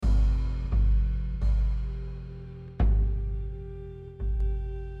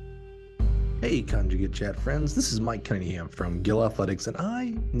Hey, Conjugate Chat friends, this is Mike Cunningham from Gill Athletics, and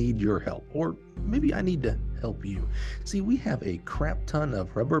I need your help, or maybe I need to help you. See, we have a crap ton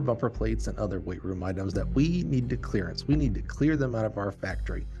of rubber bumper plates and other weight room items that we need to clearance. We need to clear them out of our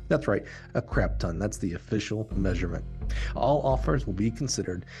factory. That's right, a crap ton. That's the official measurement. All offers will be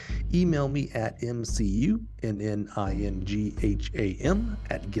considered. Email me at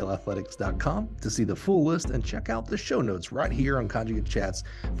mcunningham@gillathletics.com to see the full list and check out the show notes right here on Conjugate Chats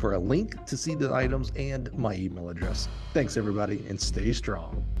for a link to see the items and my email address. Thanks, everybody, and stay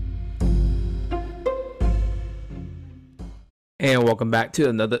strong. And welcome back to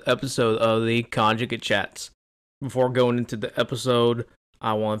another episode of the Conjugate Chats. Before going into the episode,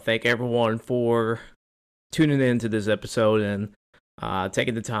 I want to thank everyone for tuning in to this episode and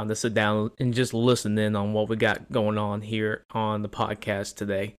taking the time to sit down and just listen in on what we got going on here on the podcast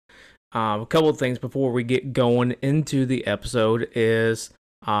today. A couple of things before we get going into the episode is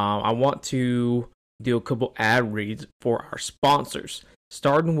I want to do a couple ad reads for our sponsors,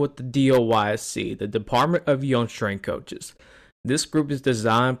 starting with the DOYSC, the Department of Young Strength Coaches. This group is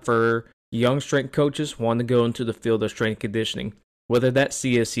designed for young strength coaches wanting to go into the field of strength conditioning, whether that's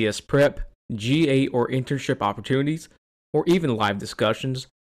CSCS prep, GA or internship opportunities, or even live discussions.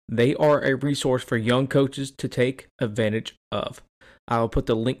 They are a resource for young coaches to take advantage of. I'll put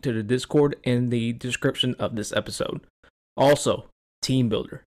the link to the Discord in the description of this episode. Also, Team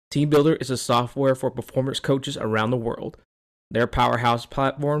Builder. Team Builder is a software for performance coaches around the world. Their powerhouse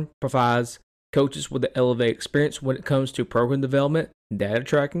platform provides coaches with the elevated experience when it comes to program development, data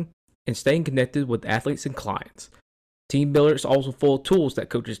tracking, and staying connected with athletes and clients. Team Builder is also full of tools that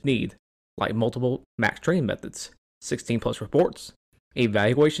coaches need, like multiple max training methods, 16 plus reports,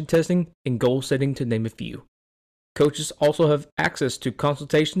 evaluation testing, and goal setting, to name a few. Coaches also have access to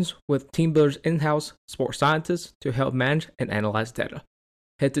consultations with Team Builder's in-house sports scientists to help manage and analyze data.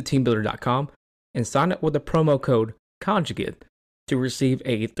 Head to teambuilder.com and sign up with the promo code Conjugate to receive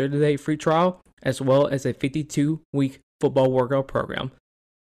a 30-day free trial as well as a 52-week football workout program.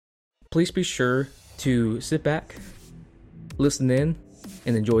 Please be sure to sit back, listen in,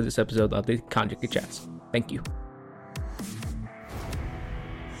 and enjoy this episode of the Conjugate Chats. Thank you.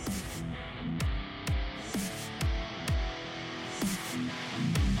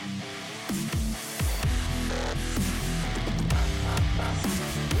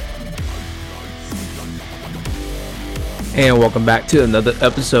 And welcome back to another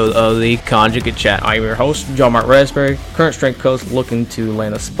episode of the Conjugate Chat. I'm your host, John Mark Raspberry, current strength coach looking to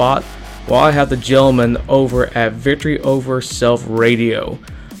land a spot, while I have the gentleman over at Victory Over Self Radio,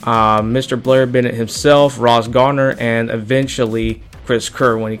 Mr. Blair, Bennett himself, Ross Garner, and eventually Chris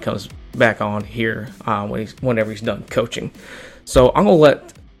Kerr when he comes back on here whenever he's done coaching. So I'm going to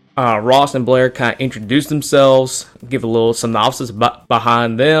let Ross and Blair kind of introduce themselves, give a little synopsis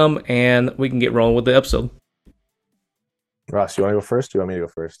behind them, and we can get rolling with the episode. Ross, you want to go first? Do you want me to go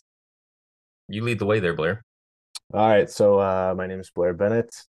first? You lead the way there, Blair. All right. So my name is Blair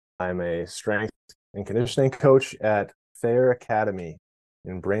Bennett. I'm a strength and conditioning coach at Thayer Academy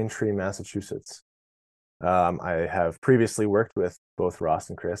in Braintree, Massachusetts. I have previously worked with both Ross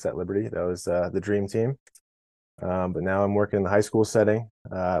and Chris at Liberty. That was the dream team. But now I'm working in the high school setting.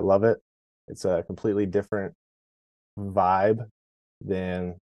 I love it. It's a completely different vibe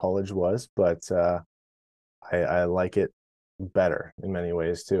than college was, but I like it better in many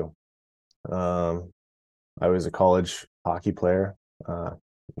ways too. I was a college hockey player.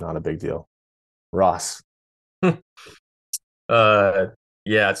 Not a big deal. Ross.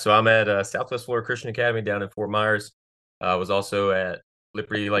 Yeah, so I'm at Southwest Florida Christian Academy down in Fort Myers. I was also at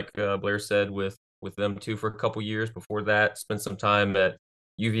Liberty, like Blair said, with them too for a couple years. Before that, spent some time at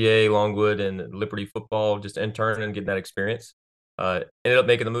UVA, Longwood, and Liberty football, just interning and getting that experience. Ended up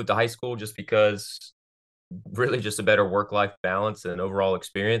making the move to high school just because really just a better work-life balance and overall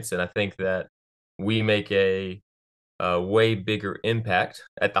experience. And I think that we make a way bigger impact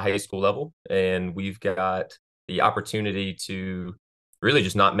at the high school level. And we've got the opportunity to really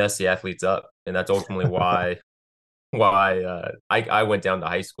just not mess the athletes up. And that's ultimately why I went down to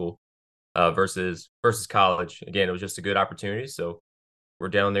high school versus college. Again, it was just a good opportunity. So we're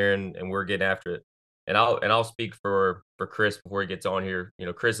down there and we're getting after it. And I'll speak for Chris before he gets on here. You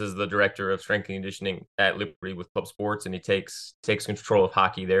know, Chris is the director of strength and conditioning at Liberty with Club Sports, and he takes control of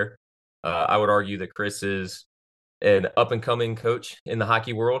hockey there. I would argue that Chris is an up and coming coach in the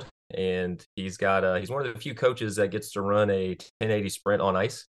hockey world, and he's one of the few coaches that gets to run a 1080 sprint on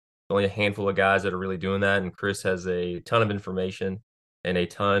ice. Only a handful of guys that are really doing that, and Chris has a ton of information and a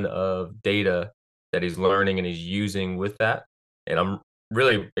ton of data that he's learning and he's using with that. And I'm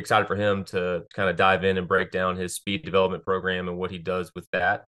really excited for him to kind of dive in and break down his speed development program and what he does with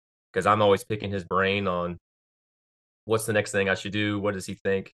that. because I'm always picking his brain on what's the next thing I should do, what does he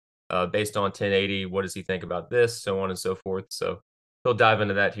think, based on 1080, what does he think about this, so on and so forth. So he'll dive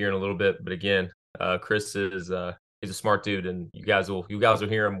into that here in a little bit. But again, Chris is he's a smart dude, and you guys will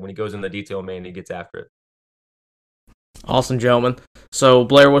hear him when he goes in the detail, man. He gets after it. Awesome, gentlemen. So,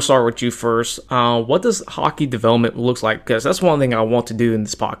 Blair, we'll start with you first. What does hockey development looks like? Because that's one thing I want to do in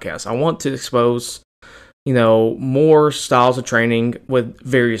this podcast. I want to expose, more styles of training with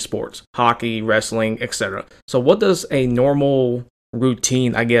various sports, hockey, wrestling, etc. So, what does a normal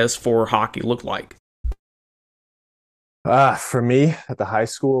routine, I guess, for hockey look like? For me, at the high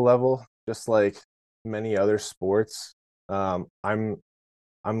school level, just like many other sports, I'm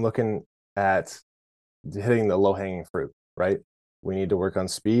looking at hitting the low-hanging fruit, right? We need to work on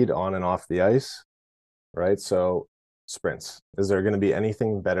speed on and off the ice, right? So sprints. Is there going to be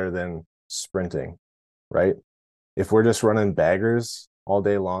anything better than sprinting, right? If we're just running baggers all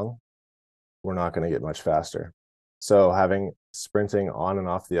day long, we're not going to get much faster. So having sprinting on and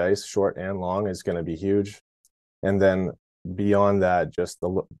off the ice, short and long, is going to be huge. And then beyond that, just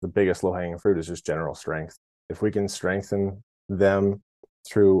the biggest low-hanging fruit is just general strength. If we can strengthen them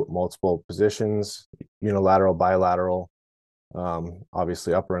through multiple positions, unilateral, bilateral,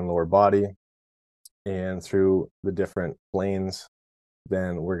 obviously upper and lower body, and through the different planes,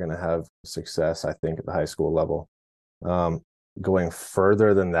 then we're going to have success, I think, at the high school level. Going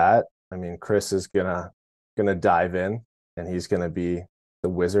further than that, I mean, Chris is gonna dive in, and he's gonna be the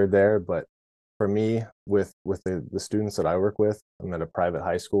wizard there. But for me, with the students that I work with, I'm at a private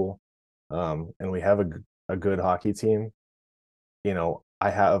high school, and we have a good hockey team. I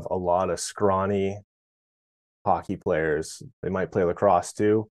have a lot of scrawny hockey players. They might play lacrosse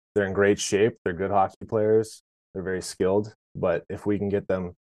too. They're in great shape. They're good hockey players. They're very skilled. But if we can get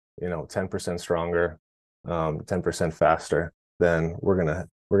them, 10% stronger, 10% faster, then we're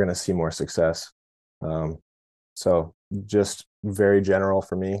gonna see more success. So just very general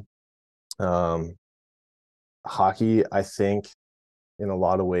for me. Hockey, I think, in a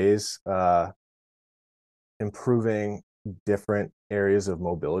lot of ways, improving different areas of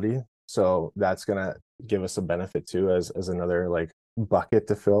mobility. So that's gonna give us a benefit too, as another like bucket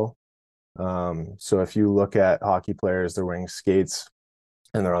to fill. So if you look at hockey players, they're wearing skates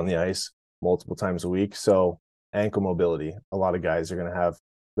and they're on the ice multiple times a week. So ankle mobility, a lot of guys are gonna have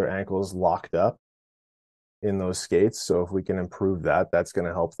their ankles locked up in those skates. So if we can improve that, that's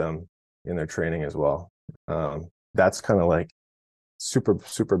gonna help them in their training as well. That's kind of like super,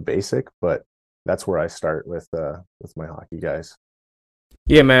 super basic, but that's where I start with my hockey guys.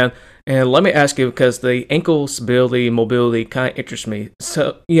 Yeah, man. And let me ask you, because the ankle stability, mobility kind of interests me.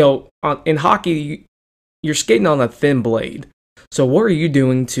 So, in hockey, you're skating on a thin blade. So what are you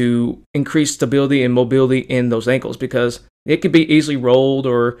doing to increase stability and mobility in those ankles? Because it could be easily rolled,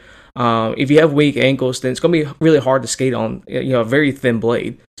 or if you have weak ankles, then it's going to be really hard to skate on, a very thin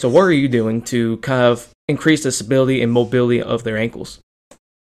blade. So what are you doing to kind of increase the stability and mobility of their ankles?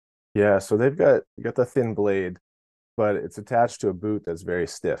 Yeah, so they've got the thin blade, but it's attached to a boot that's very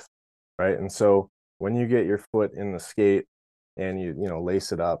stiff, right? And so when you get your foot in the skate and you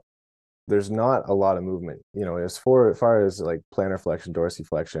lace it up, there's not a lot of movement. As far as like plantar flexion,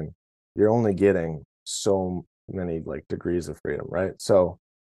 dorsiflexion, you're only getting so many like degrees of freedom, right? So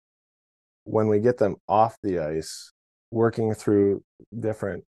when we get them off the ice, working through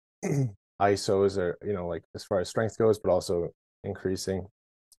different ISOs, or like as far as strength goes, but also increasing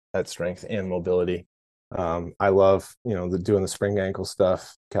that strength and mobility. I love doing the spring ankle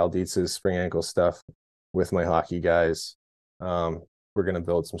stuff, Cal Dietz's spring ankle stuff with my hockey guys. We're going to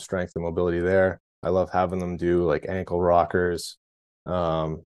build some strength and mobility there. I love having them do like ankle rockers,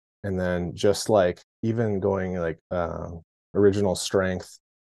 and then just like even going like original strength,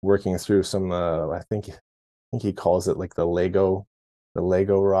 working through some I think he calls it like the Lego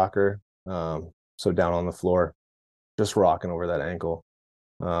rocker. So down on the floor, just rocking over that ankle.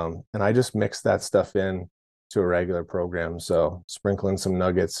 And I just mix that stuff in to a regular program. So sprinkling some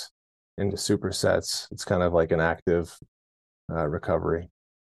nuggets into supersets, it's kind of like an active recovery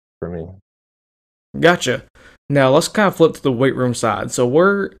for me. Gotcha. Now let's kind of flip to the weight room side. So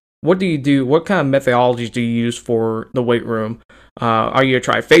what do you do? What kind of methodologies do you use for the weight room? Are you a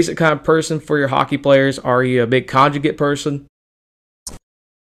triphasic kind of person for your hockey players? Are you a big conjugate person?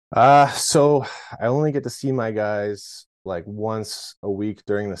 So I only get to see my guys like once a week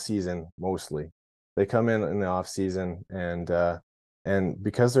during the season. Mostly they come in the off season, and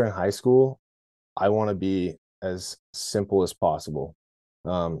because they're in high school, I want to be as simple as possible.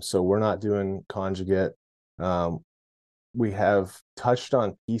 So we're not doing conjugate. We have touched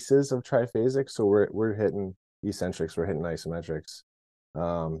on pieces of triphasic, so we're hitting eccentrics, we're hitting isometrics.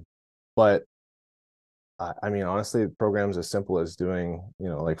 But I mean, honestly, programs as simple as doing,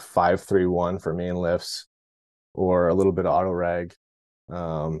 like 5-3-1 for main lifts or a little bit of auto rag.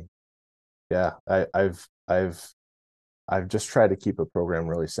 Yeah, I've just tried to keep a program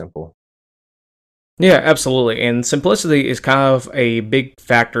really simple. Yeah, absolutely. And simplicity is kind of a big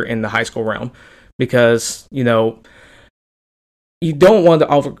factor in the high school realm because, you don't want to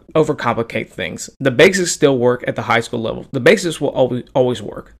overcomplicate things. The basics still work at the high school level. The basics will always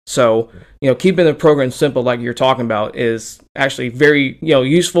work. So, keeping the program simple, like you're talking about, is actually very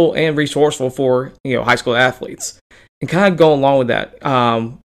useful and resourceful for high school athletes. And kind of going along with that,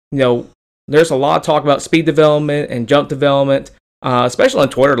 there's a lot of talk about speed development and jump development, especially on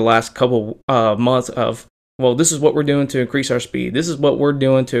Twitter the last couple months of, well, this is what we're doing to increase our speed. This is what we're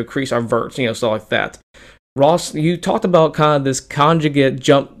doing to increase our verts, stuff like that. Ross, you talked about kind of this conjugate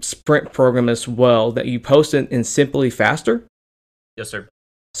jump sprint program as well that you posted in Simply Faster. Yes, sir.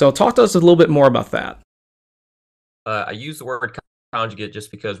 So talk to us a little bit more about that. I use the word conjugate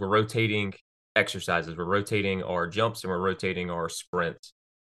just because we're rotating exercises. We're rotating our jumps and we're rotating our sprints.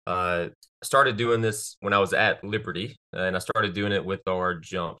 I started doing this when I was at Liberty, and I started doing it with our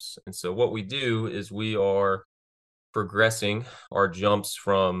jumps. And so what we do is we are progressing our jumps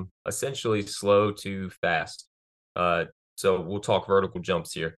from essentially slow to fast. So we'll talk vertical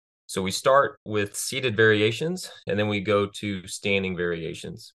jumps here. So we start with seated variations, and then we go to standing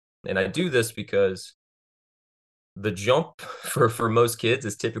variations. And I do this because the jump for most kids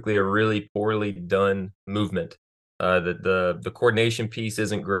is typically a really poorly done movement. The coordination piece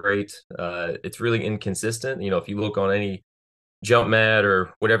isn't great. It's really inconsistent. If you look on any jump mat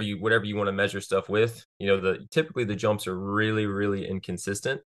or whatever you want to measure stuff with, typically the jumps are really, really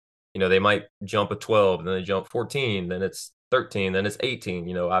inconsistent. They might jump a 12, then they jump 14, then it's 13, then it's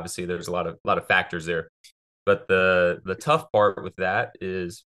 18. Obviously there's a lot of factors there. But the tough part with that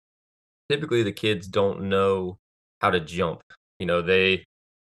is typically the kids don't know how to jump. They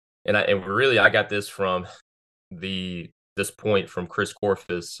and really I got this from this point from Chris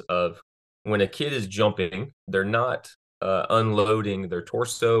Corfus of when a kid is jumping, they're not unloading their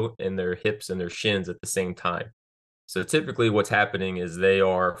torso and their hips and their shins at the same time. So typically what's happening is they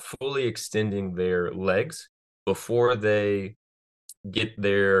are fully extending their legs before they get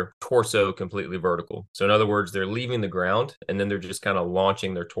their torso completely vertical. So in other words, they're leaving the ground and then they're just kind of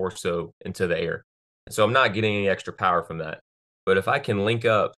launching their torso into the air. So I'm not getting any extra power from that. But if I can link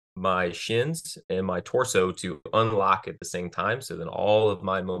up my shins and my torso to unlock at the same time, so then all of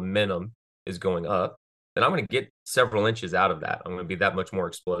my momentum is going up, then I'm going to get several inches out of that. I'm going to be that much more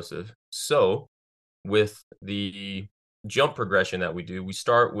explosive. So with the jump progression that we do, we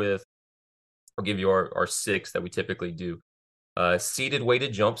start with, I'll give you our six that we typically do. Seated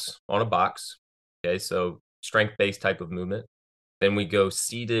weighted jumps on a box. Okay, so strength-based type of movement. Then we go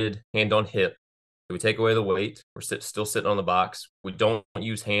seated hand on hip. So we take away the weight. We're still sitting on the box. We don't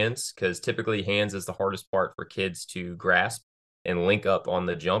use hands because typically hands is the hardest part for kids to grasp and link up on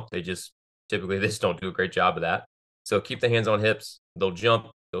the jump. They just don't do a great job of that. So keep the hands on hips. They'll jump.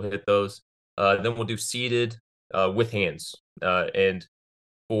 They'll hit those. Then we'll do seated with hands. And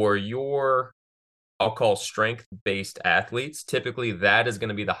for your, I'll call strength-based athletes, typically that is going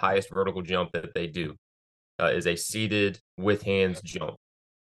to be the highest vertical jump that they do, is a seated with hands jump.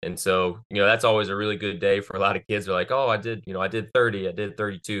 And so, that's always a really good day for a lot of kids. They're like, oh, I did 30, I did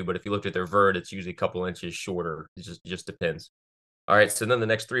 32. But if you looked at their vert, it's usually a couple inches shorter. It just depends. All right. So then the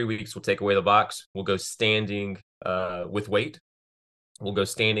next 3 weeks, we'll take away the box. We'll go standing with weight. We'll go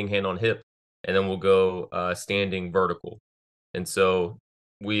standing hand on hip. And then we'll go standing vertical. And so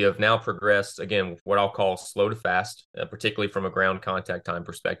we have now progressed, again, what I'll call slow to fast, particularly from a ground contact time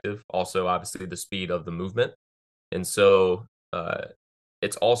perspective. Also, obviously, the speed of the movement. And so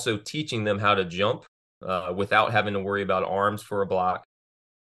it's also teaching them how to jump without having to worry about arms for a block.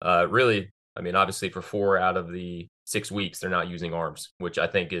 Really, I mean, obviously, for 4 out of the 6 weeks, they're not using arms, which I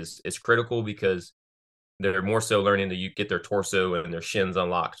think is critical because they're more so learning to get their torso and their shins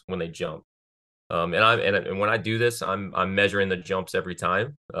unlocked when they jump. And when I do this, I'm measuring the jumps every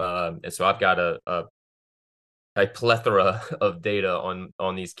time, and so I've got a plethora of data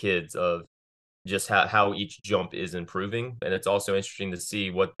on these kids of just how each jump is improving, and it's also interesting to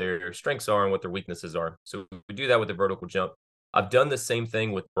see what their strengths are and what their weaknesses are. So we do that with the vertical jump. I've done the same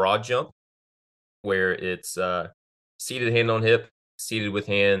thing with broad jump, where it's seated hand on hip, seated with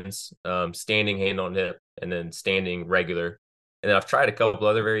hands, standing hand on hip, and then standing regular. And then I've tried a couple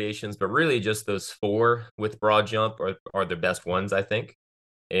other variations, but really just those 4 with broad jump are the best ones, I think.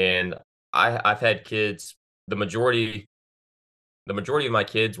 And I've had kids, the majority of my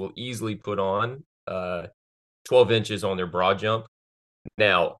kids will easily put on 12 inches on their broad jump.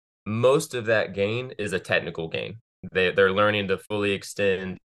 Now, most of that gain is a technical gain. They're learning to fully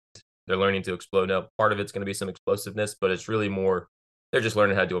extend. They're learning to explode. Now, part of it's going to be some explosiveness, but it's really more they're just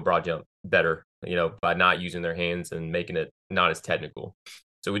learning how to do a broad jump better, by not using their hands and making it not as technical.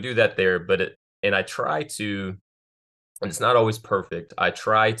 So we do that there, and I try to, and it's not always perfect. I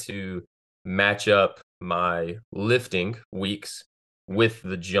try to match up my lifting weeks with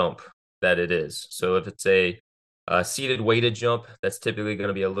the jump that it is. So if it's a seated weighted jump, that's typically going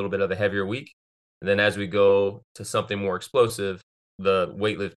to be a little bit of a heavier week. And then as we go to something more explosive, the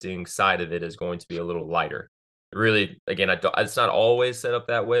weightlifting side of it is going to be a little lighter. Really, again, it's not always set up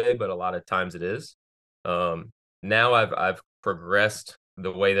that way, but a lot of times it is. Now I've progressed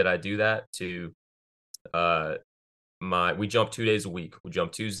the way that I do that to we jump 2 days a week. We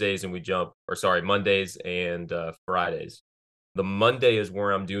jump Tuesdays and Mondays and Fridays. The Monday is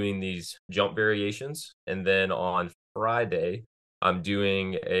where I'm doing these jump variations, and then on Friday I'm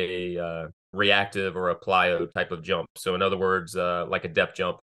doing a reactive or a plyo type of jump. So in other words, like a depth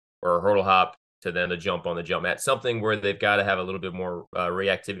jump or a hurdle hop to then a jump on the jump mat, something where they've got to have a little bit more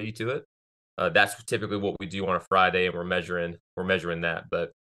reactivity to it. That's typically what we do on a Friday, and we're measuring that.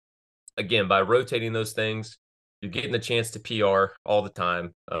 But again, by rotating those things, you're getting the chance to PR all the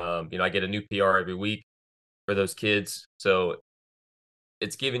time. I get a new PR every week for those kids. So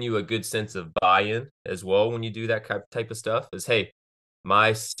it's giving you a good sense of buy-in as well when you do that type of stuff is, hey,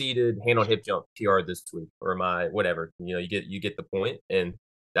 my seated hand on hip jump PR this week, or my whatever, you get the point. And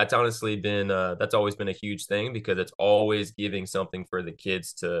that's honestly been, that's always been a huge thing, because it's always giving something for the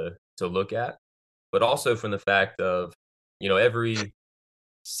kids to look at, but also from the fact of, every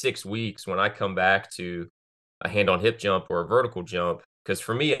 6 weeks when I come back to a hand on hip jump or a vertical jump, because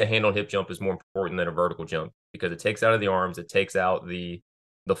for me, a hand on hip jump is more important than a vertical jump, because it takes out of the arms, it takes out the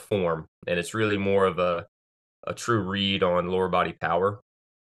form, and it's really more of a true read on lower body power.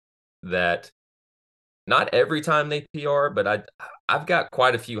 That not every time they PR, but I've got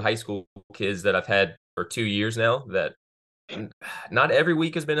quite a few high school kids that I've had for 2 years now that not every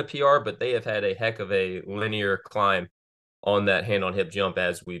week has been a PR, but they have had a heck of a linear climb on that hand on hip jump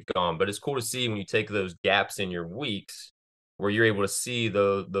as we've gone. But it's cool to see when you take those gaps in your weeks where you're able to see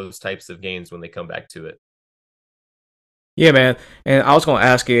those types of gains when they come back to it. Yeah, man. And I was going to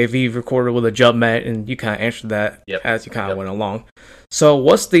ask you if you've recorded with a jump mat, and you kind of answered that as you kind of went along. So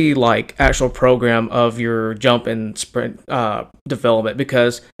what's the actual program of your jump and sprint development?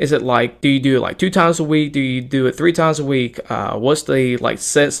 Because is it do you do it 2 times a week? Do you do it 3 times a week? What's the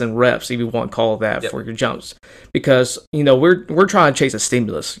sets and reps, if you want to call it that, for your jumps? Because, we're trying to chase a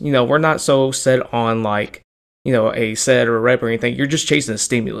stimulus. We're not so set on a set or a rep or anything. You're just chasing a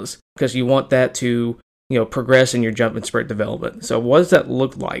stimulus because you want that to progress in your jump and sprint development. So what does that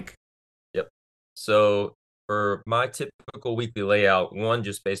look like? Yep. So for my typical weekly layout, one,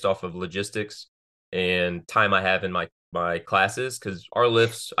 just based off of logistics and time I have in my classes, because our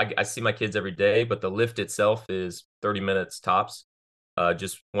lifts, I see my kids every day, but the lift itself is 30 minutes tops,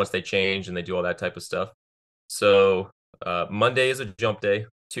 just once they change and they do all that type of stuff. So Monday is a jump day,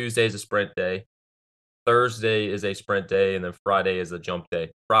 Tuesday is a sprint day, Thursday is a sprint day, and then Friday is a jump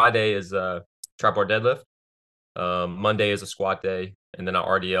day. Friday is a tripod deadlift. Monday is a squat day, and then I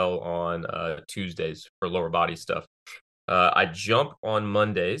RDL on Tuesdays for lower body stuff. I jump on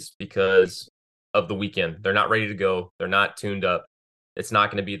Mondays because of the weekend. They're not ready to go. They're not tuned up. It's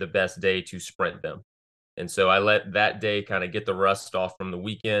not going to be the best day to sprint them. And so I let that day kind of get the rust off from the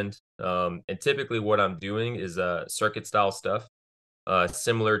weekend. And typically what I'm doing is circuit style stuff,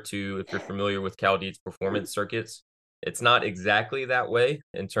 similar to, if you're familiar with Cal Dietz performance circuits. It's not exactly that way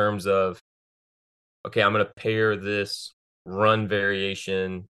in terms of, okay, I'm going to pair this run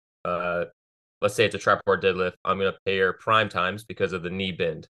variation. Let's say it's a tripod deadlift. I'm going to pair prime times because of the knee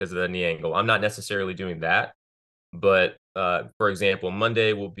bend, because of the knee angle. I'm not necessarily doing that. But for example,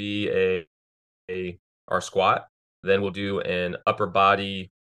 Monday will be our squat. Then we'll do an upper body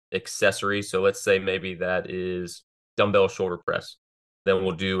accessory. So let's say maybe that is dumbbell shoulder press. Then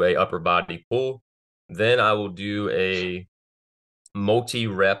we'll do a upper body pull. Then I will do a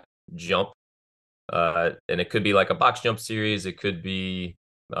multi-rep jump. And it could be like a box jump series. It could be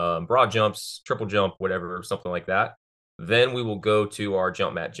broad jumps, triple jump, whatever, something like that. Then we will go to our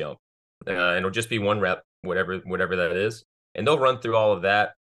jump mat jump, and it'll just be 1 rep, whatever that is. And they'll run through all of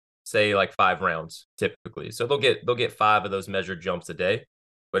that, say 5 rounds typically. So they'll get 5 of those measured jumps a day.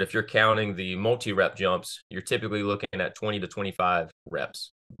 But if you're counting the multi-rep jumps, you're typically looking at 20 to 25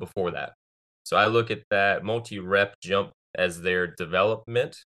 reps before that. So I look at that multi-rep jump as their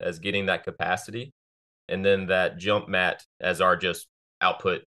development, as getting that capacity, and then that jump mat as our just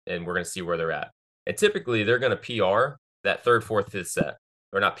output, and we're going to see where they're at. And typically they're going to PR that 3rd, 4th, 5th set.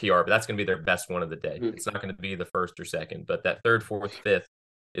 or not PR, but that's going to be their best one of the day. Mm-hmm. It's not going to be the first or second, but that third, fourth, fifth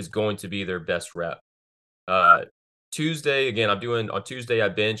is going to be their best rep. Tuesday, again, on Tuesday I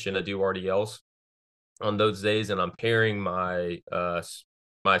bench and I do RDLs on those days, and I'm pairing my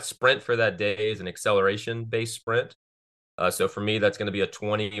sprint for that day is an acceleration based sprint. So for me, that's going to be a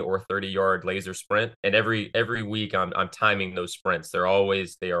 20 or 30-yard laser sprint, and every week I'm timing those sprints. They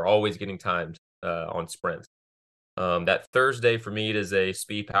are always getting timed on sprints. That Thursday for me, it is a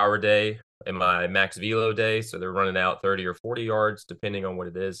speed power day and my max velo day, so they're running out 30 or 40 yards depending on what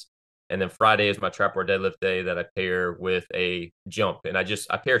it is. And then Friday is my trap bar deadlift day that I pair with a jump, and I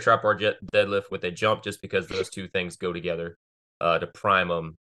pair trap bar deadlift with a jump just because those two things go together to prime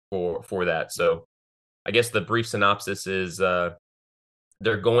them for that. So I guess the brief synopsis is they're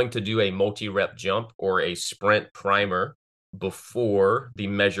going to do a multi-rep jump or a sprint primer before the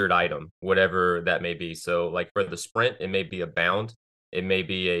measured item, whatever that may be. So like for the sprint, it may be a bound, it may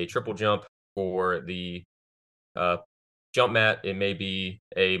be a triple jump. For the jump mat, it may be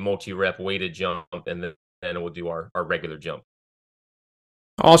a multi-rep weighted jump, and then we'll do our regular jump.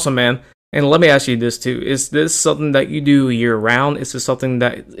 Awesome, man. And let me ask you this too. Is this something that you do year round? Is this something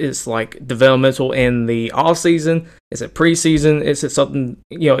that is like developmental in the off season? Is it preseason? Is it something,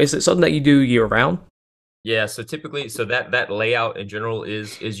 is it something that you do year round? Yeah, so typically, that layout in general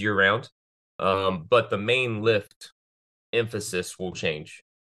is year round. But the main lift emphasis will change.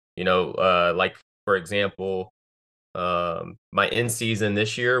 Like for example, my in season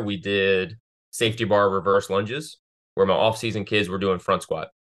this year, we did safety bar reverse lunges, where my off season kids were doing front squat.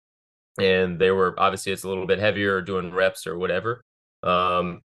 And they were, obviously it's a little bit heavier, doing reps or whatever.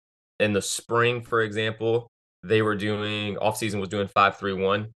 In the spring, for example, they were doing, off season was doing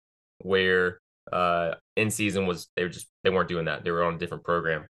 5-3-1, where in season they weren't doing that. They were on a different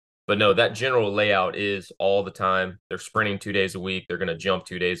program. But no, that general layout is all the time. They're sprinting 2 days a week. They're going to jump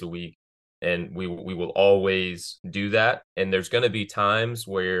 2 days a week. And we will always do that. And there's going to be times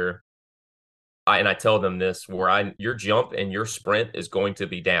where I tell them this, where your jump and your sprint is going to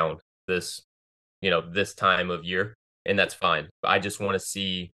be down this time of year, and that's fine. But I just want to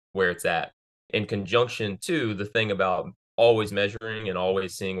see where it's at. In conjunction to the thing about always measuring and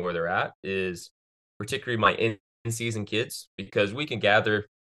always seeing where they're at is particularly my in-season kids, because we can gather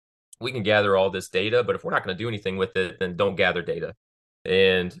all this data, but if we're not going to do anything with it, then don't gather data.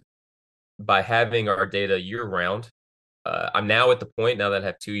 And by having our data year round, I'm now at the point, now that I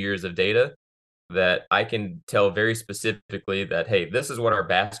have 2 years of data, that I can tell very specifically that, hey, this is what our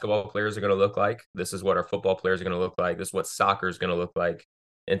basketball players are going to look like. This is what our football players are going to look like. This is what soccer is going to look like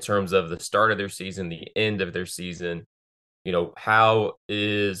in terms of the start of their season, the end of their season. How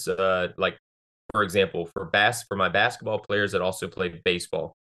is like, for example, for my basketball players that also play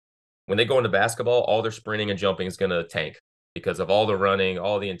baseball, when they go into basketball, all their sprinting and jumping is going to tank because of all the running,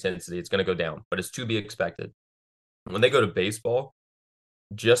 all the intensity. It's going to go down, but it's to be expected. When they go to baseball,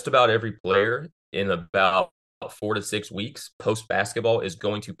 just about every player in about 4 to 6 weeks post basketball is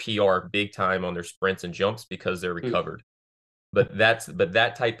going to PR big time on their sprints and jumps because they're recovered. But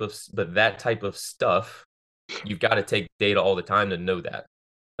that type of stuff, you've got to take data all the time to know that.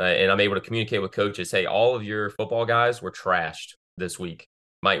 And I'm able to communicate with coaches, hey, all of your football guys were trashed this week.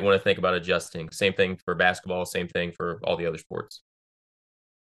 Might want to think about adjusting. Same thing for basketball, same thing for all the other sports.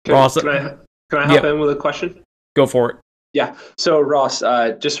 Ross, can I hop in with a question? Go for it. Yeah. So Ross,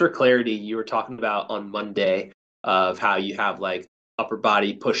 just for clarity, you were talking about on Monday of how you have like upper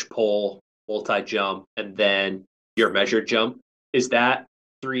body push pull, multi jump, and then your measured jump. Is that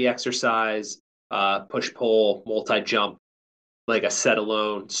 3 exercise push pull multi jump like a set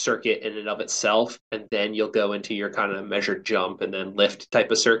alone circuit in and of itself, and then you'll go into your kind of measured jump and then lift type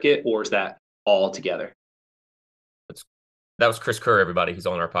of circuit, or is that all together? That was Chris Kerr, everybody. He's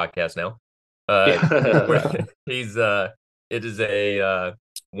on our podcast now. It is a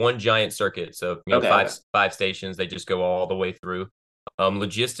one giant circuit. So five stations. They just go all the way through.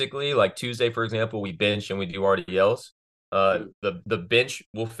 Logistically, like Tuesday, for example, we bench and we do RDLs. The bench,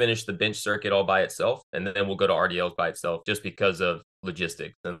 we'll finish the bench circuit all by itself, and then we'll go to RDLs by itself, just because of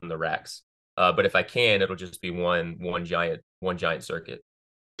logistics and the racks. But if I can, it'll just be one giant circuit.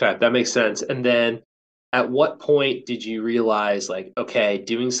 Okay, that makes sense. And then, at what point did you realize, like, okay,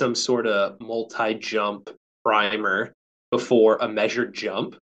 doing some sort of multi-jump primer before a measured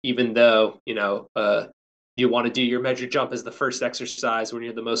jump, even though you want to do your measured jump as the first exercise when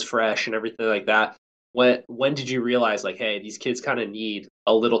you're the most fresh and everything like that? When did you realize, like, hey, these kids kind of need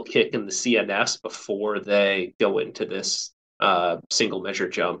a little kick in the CNS before they go into this single measure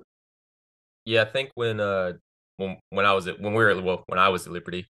jump? Yeah, I think when I was at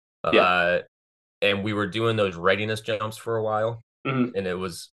Liberty, and we were doing those readiness jumps for a while. Mhm. And it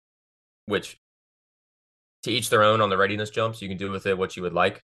was, which to each their own on the readiness jumps. You can do with it what you would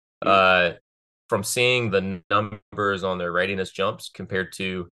like. From seeing the numbers on their readiness jumps compared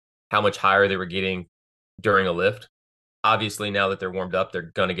to how much higher they were getting during a lift, obviously now that they're warmed up,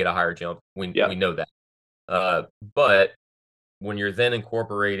 they're going to get a higher jump. We Yeah. know that. But when you're then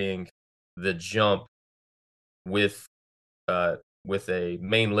incorporating the jump with with a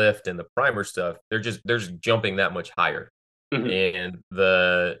main lift and the primer stuff, they're just jumping that much higher. Mhm.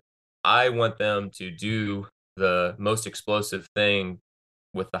 And I want them to do the most explosive thing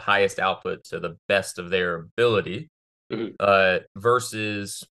with the highest output to the best of their ability, Mhm.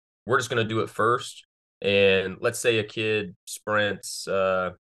 versus we're just going to do it first. And let's say a kid sprints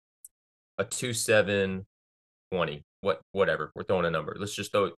a 2.720, whatever, we're throwing a number. Let's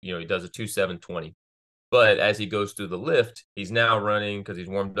just throw, he does a 2.720. But as he goes through the lift, he's now running, because he's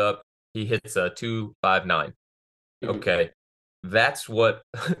warmed up, he hits a 2.59. Mhm. Okay. That's what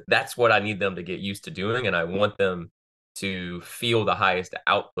that's what I need them to get used to doing, and I want them to feel the highest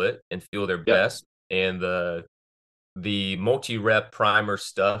output and feel their Yep. best. And the multi-rep primer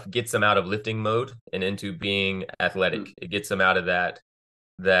stuff gets them out of lifting mode and into being athletic. Mhm. It gets them out of that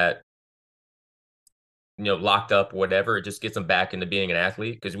locked up, whatever. It just gets them back into being an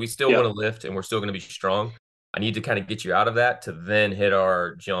athlete, because we still want to lift and we're still going to be strong. I need to kind of get you out of that to then hit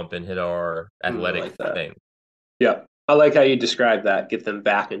our jump and hit our athletic like that. thing. Yeah. I like how you describe that. Get them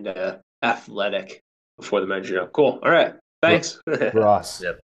back into athletic before the measure jump. Cool. All right. Thanks. Ross,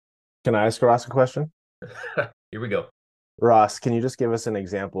 Yep. can I ask Ross a question? Here we go. Ross, can you just give us an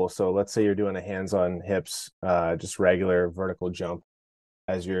example? So let's say you're doing a hands on hips, just regular vertical jump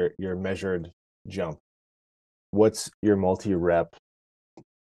as your measured jump. What's your multi-rep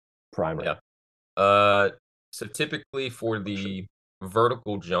primer? Yeah. So typically for the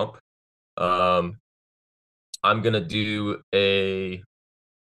vertical jump, I'm gonna do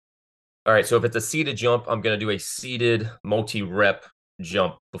all right, so if it's a seated jump, I'm gonna do a seated multi-rep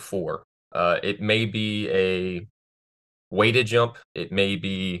jump before. It may be a weighted jump, it may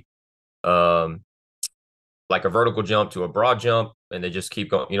be like a vertical jump to a broad jump, and they just keep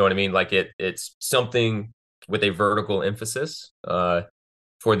going. You know what I mean? Like it's something with a vertical emphasis.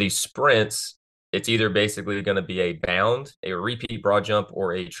 For these sprints, it's either basically going to be a bound, a repeat broad jump,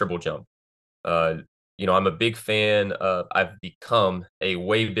 or a triple jump. Uh, I'm a big fan of, I've become a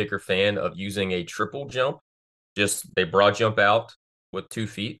way bigger fan of using a triple jump. Just they broad jump out with 2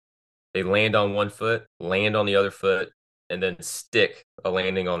 feet. They land on one foot, land on the other foot, and then stick a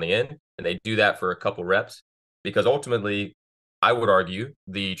landing on the end. And they do that for a couple reps, because ultimately, I would argue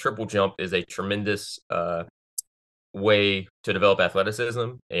the triple jump is a tremendous way to develop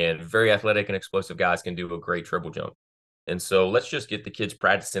athleticism, and very athletic and explosive guys can do a great triple jump. And so let's just get the kids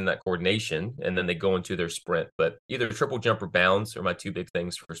practicing that coordination, and then they go into their sprint. But either triple jump or bounds are my 2 big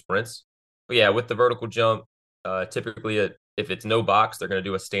things for sprints. But yeah, with the vertical jump, typically if it's no box, they're going to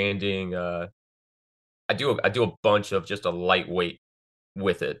do a standing. I do a bunch of just a lightweight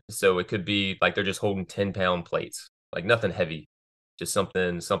with it. So it could be like they're just holding 10-pound plates, like nothing heavy, just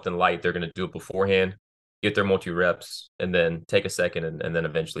something light. They're going to do it beforehand, get their multi reps, and then take a second and then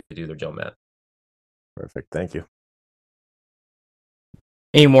eventually do their jump mat. Perfect. Thank you.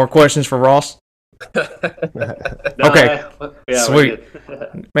 Any more questions for Ross? Okay. Yeah, sweet.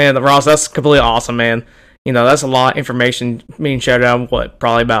 Man, the Ross, that's completely awesome, man. That's a lot of information being shared out,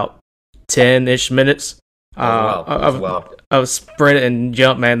 probably about 10-ish minutes of sprint and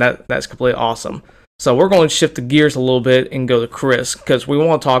jump, man. That's completely awesome. So we're going to shift the gears a little bit and go to Chris, because we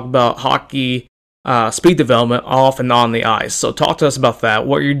want to talk about hockey speed development off and on the ice. So talk to us about that,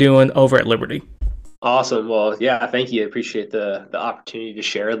 what you're doing over at Liberty. Awesome. Well, yeah, thank you. I appreciate the opportunity to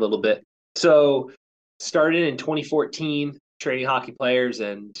share a little bit. So started in 2014, training hockey players,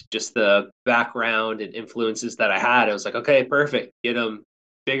 and just the background and influences that I had. I was like, okay, perfect. Get them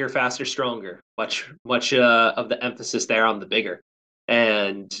bigger, faster, stronger. Much of the emphasis there on the bigger.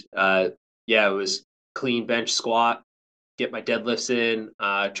 And yeah, it was clean bench squat, get my deadlifts in,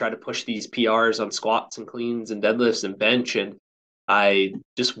 try to push these PRs on squats and cleans and deadlifts and bench. And I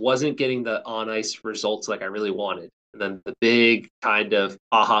just wasn't getting the on ice results like I really wanted. And then the big kind of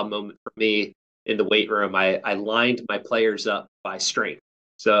aha moment for me in the weight room, I lined my players up by strength.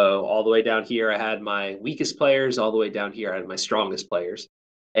 So all the way down here, I had my weakest players. All the way down here, I had my strongest players.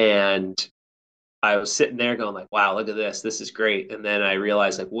 And I was sitting there going like, wow, look at this. This is great. And then I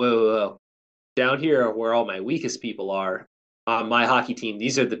realized like, whoa. Down here where all my weakest people are on my hockey team,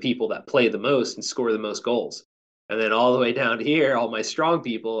 these are the people that play the most and score the most goals. And then all the way down here, all my strong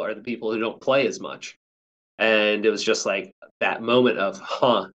people are the people who don't play as much. And it was just like that moment of,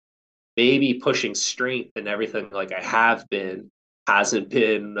 maybe pushing strength and everything like I have been hasn't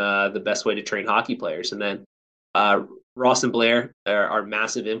been the best way to train hockey players. And then Ross and Blair are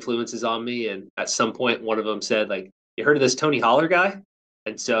massive influences on me. And at some point, one of them said, like, you heard of this Tony Holler guy?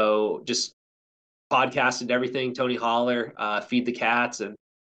 And so just podcasted everything, Tony Holler, Feed the Cats, and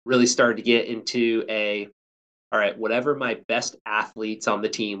really started to get into all right, whatever my best athletes on the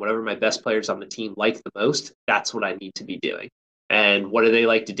team, whatever my best players on the team like the most, that's what I need to be doing. And what do they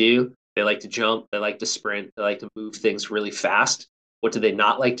like to do? They like to jump, they like to sprint, they like to move things really fast. What do they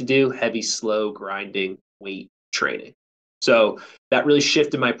not like to do? Heavy, slow, grinding weight training. So that really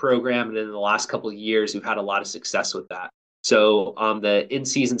shifted my program. And in the last couple of years, we've had a lot of success with that. So on the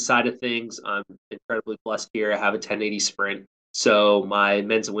in-season side of things, I'm incredibly blessed here. I have a 1080 sprint. So my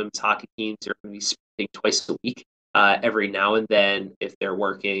men's and women's hockey teams are going to be sprinting twice a week. Every now and then, if they're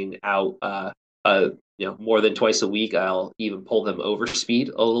working out, more than twice a week, I'll even pull them over speed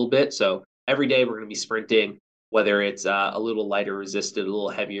a little bit. So every day we're going to be sprinting, whether it's a little lighter resisted, a little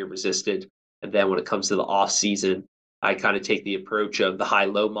heavier resisted. And then when it comes to the off season, I kind of take the approach of the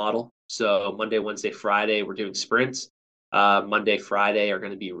high-low model. So Monday, Wednesday, Friday, we're doing sprints. Monday, Friday are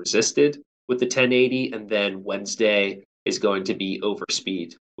going to be resisted with the 1080, and then Wednesday is going to be over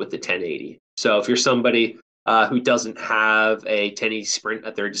speed with the 1080. So if you're somebody who doesn't have a 1080 sprint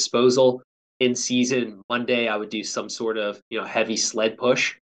at their disposal in season, Monday I would do some sort of heavy sled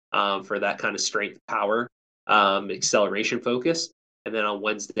push for that kind of strength, power, acceleration focus, and then on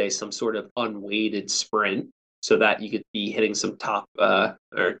Wednesday some sort of unweighted sprint so that you could be hitting some top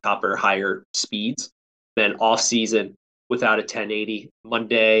or higher speeds. Then off season, without a 1080,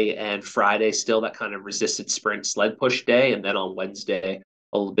 Monday and Friday still that kind of resisted sprint sled push day, and then on Wednesday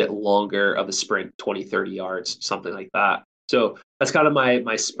a little bit longer of a sprint, 20, 30 yards, something like that. So that's kind of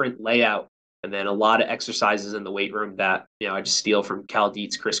my sprint layout. And then a lot of exercises in the weight room that I just steal from Cal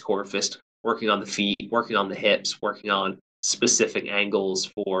Dietz, Chris Corfist, working on the feet, working on the hips, working on specific angles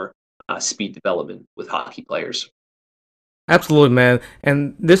for speed development with hockey players. Absolutely, man.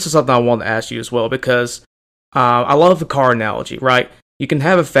 And this is something I want to ask you as well, because I love the car analogy, right? You can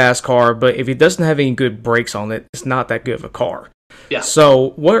have a fast car, but if it doesn't have any good brakes on it, it's not that good of a car. Yeah.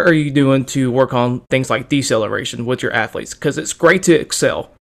 So what are you doing to work on things like deceleration with your athletes? Because it's great to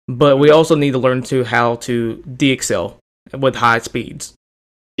excel, but we also need to learn how to de-excel with high speeds.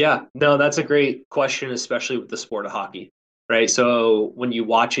 Yeah, no, that's a great question, especially with the sport of hockey, right? So when you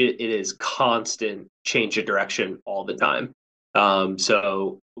watch it, it is constant change of direction all the time.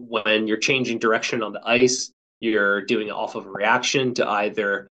 So when you're changing direction on the ice, you're doing it off of a reaction to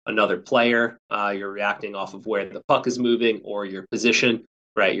either another player, you're reacting off of where the puck is moving or your position,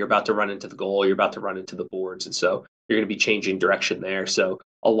 right? You're about to run into the goal, you're about to run into the boards. And so you're going to be changing direction there. So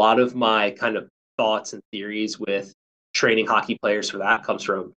a lot of my kind of thoughts and theories with training hockey players for that comes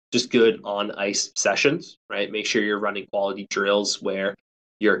from just good on ice sessions, right? Make sure you're running quality drills where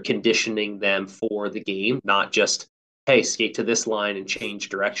you're conditioning them for the game, not just, hey, skate to this line and change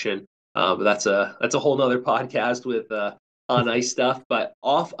direction. But that's a whole nother podcast with on ice stuff. But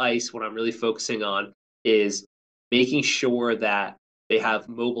off ice, what I'm really focusing on is making sure that they have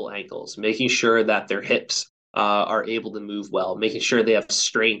mobile ankles, making sure that their hips are able to move well, making sure they have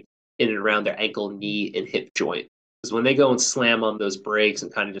strength in and around their ankle, knee, and hip joint. Because when they go and slam on those brakes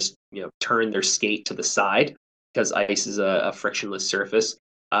and kind of just turn their skate to the side, because ice is a frictionless surface,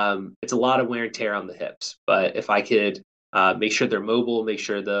 it's a lot of wear and tear on the hips. But if I could make sure they're mobile, make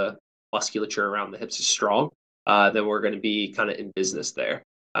sure the musculature around the hips is strong, then we're going to be kind of in business there.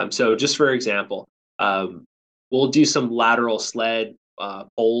 So just for example, we'll do some lateral sled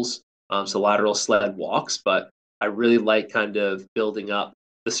pulls, so lateral sled walks, but I really like kind of building up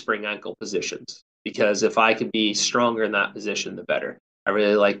the spring ankle positions, because if I can be stronger in that position, the better. I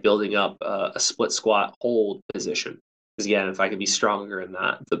really like building up a split squat hold position, because again, if I can be stronger in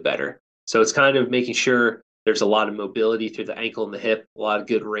that, the better. So it's kind of making sure there's a lot of mobility through the ankle and the hip, a lot of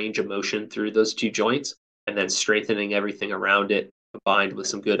good range of motion through those two joints, and then strengthening everything around it, combined with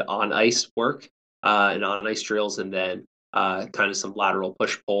some good on ice work and on ice drills, and then kind of some lateral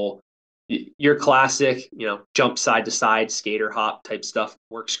push pull. Your classic, jump side to side, skater hop type stuff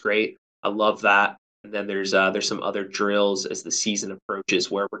works great. I love that. And then there's some other drills as the season approaches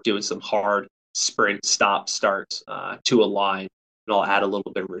where we're doing some hard sprint, stop, starts to a line, and I'll add a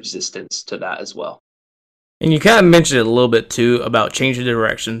little bit of resistance to that as well. And you kind of mentioned it a little bit too about changing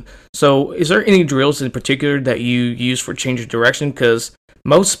direction. So is there any drills in particular that you use for changing direction? Because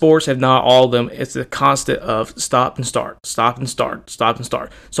most sports, if not all of them, it's a constant of stop and start, stop and start, stop and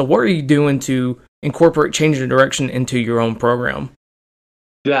start. So what are you doing to incorporate changing direction into your own program?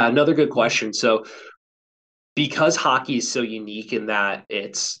 Yeah, another good question. So because hockey is so unique in that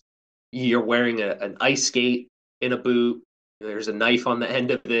you're wearing an ice skate in a boot, there's a knife on the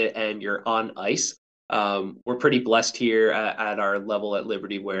end of it and you're on ice. We're pretty blessed here at our level at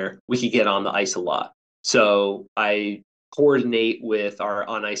Liberty where we could get on the ice a lot. So I coordinate with our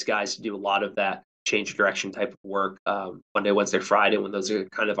on ice guys to do a lot of that change of direction type of work Monday, Wednesday, Friday, when those are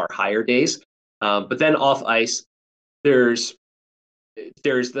kind of our higher days. But then off ice, there's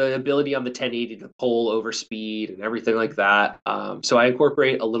the ability on the 1080 to pull over speed and everything like that. So I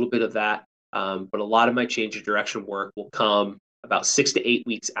incorporate a little bit of that. But a lot of my change of direction work will come about 6 to 8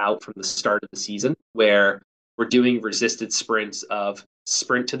 weeks out from the start of the season, where we're doing resisted sprints of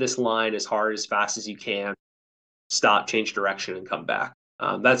sprint to this line as hard, as fast as you can, stop, change direction, and come back.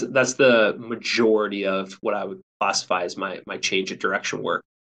 That's the majority of what I would classify as my change of direction work.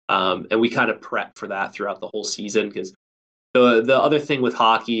 And we kind of prep for that throughout the whole season, because the other thing with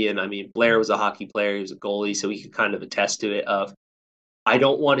hockey, and I mean, Blair was a hockey player, he was a goalie, so he could kind of attest to it of, I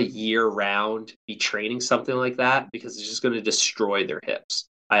don't want to year round be training something like that because it's just going to destroy their hips.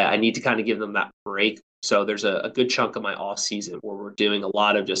 I need to kind of give them that break. So there's a good chunk of my off season where we're doing a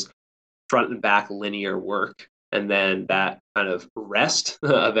lot of just front and back linear work. And then that kind of rest,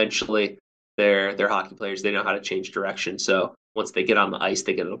 eventually they're hockey players. They know how to change direction. So once they get on the ice,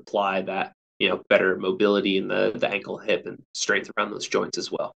 they can apply that, better mobility in the ankle, hip, and strength around those joints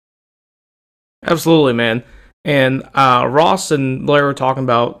as well. Absolutely, man. And Ross and Blair were talking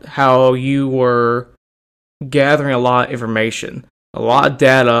about how you were gathering a lot of information, a lot of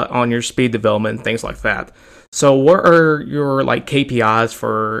data on your speed development, things like that. So what are your KPIs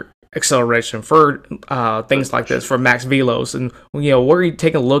for acceleration, for things like this, for max velos? And what are you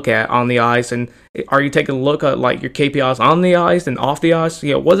taking a look at on the ice? And are you taking a look at your KPIs on the ice and off the ice?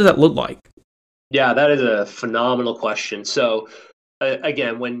 What does that look like? Yeah, that is a phenomenal question. So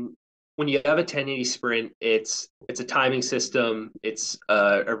again, when you have a 1080 sprint, it's a timing system. It's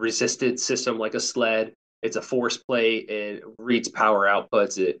a resisted system like a sled. It's a force plate. It reads power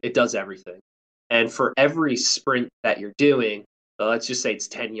outputs. It does everything. And for every sprint that you're doing, let's just say it's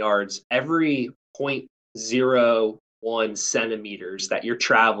 10 yards, every 0.01 centimeters that you're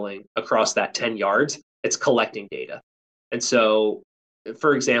traveling across that 10 yards, it's collecting data. And so,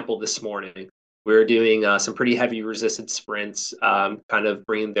 for example, this morning, we were doing some pretty heavy resisted sprints, kind of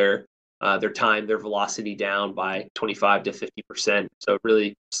bringing their time, their velocity down by 25 to 50%. So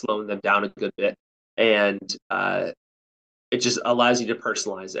really slowing them down a good bit. And it just allows you to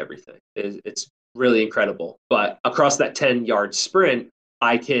personalize everything. It's really incredible. But across that 10-yard sprint,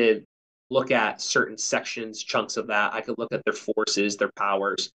 I could look at certain sections, chunks of that. I could look at their forces, their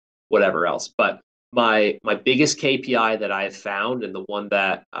powers, whatever else. But my biggest KPI that I have found, and the one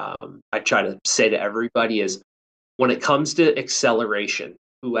that I try to say to everybody, is when it comes to acceleration,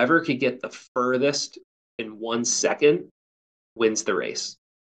 whoever could get the furthest in 1 second wins the race.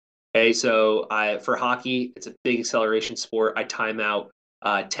 Okay, so for hockey, it's a big acceleration sport. I time out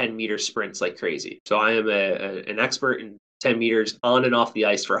 10-meter sprints like crazy. So I am an expert in 10 meters on and off the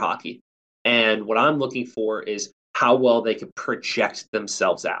ice for hockey. And what I'm looking for is how well they can project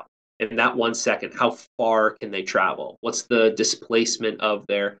themselves out. In that 1 second, how far can they travel? What's the displacement of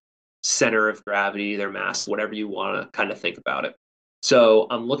their center of gravity, their mass, whatever you want to kind of think about it. So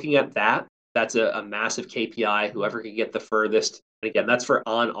I'm looking at that. That's a massive KPI. Whoever can get the furthest, and again, that's for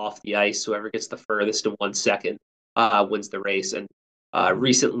on, off the ice. Whoever gets the furthest in 1 second wins the race. And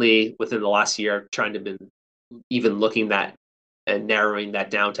recently, within the last year, I've trying to been even looking at and narrowing that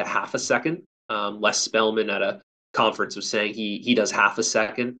down to half a second. Les Spellman at a conference was saying he does half a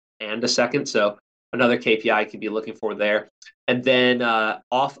second and a second. So another KPI I could be looking for there. And then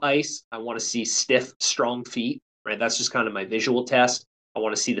off ice, I want to see stiff, strong feet, right? That's just kind of my visual test. I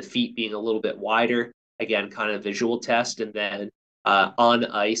want to see the feet being a little bit wider. Again, kind of visual test. And then on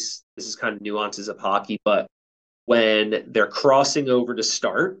ice, this is kind of nuances of hockey, but when they're crossing over to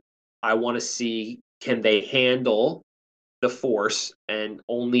start, I want to see, can they handle the force and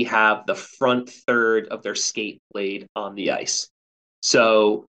only have the front third of their skate blade on the ice.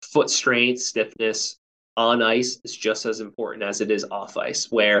 So foot strength, stiffness on ice is just as important as it is off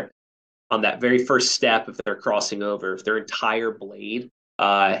ice, where on that very first step, if they're crossing over, if their entire blade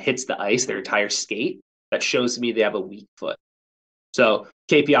hits the ice, their entire skate, that shows me they have a weak foot. So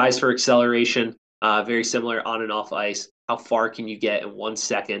KPIs for acceleration, very similar on and off ice. How far can you get in 1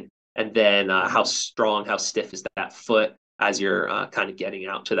 second? And then how strong, how stiff is that foot as you're kind of getting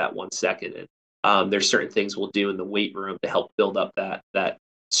out to that 1 second. And there's certain things we'll do in the weight room to help build up that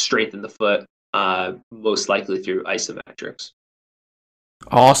strength in the foot, most likely through isometrics.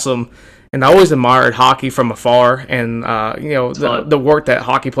 Awesome. And I always admired hockey from afar, and the work that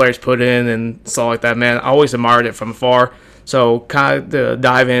hockey players put in and stuff like that, man. I always admired it from afar. So kind of to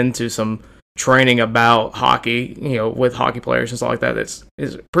dive into some training about hockey, with hockey players and stuff like that.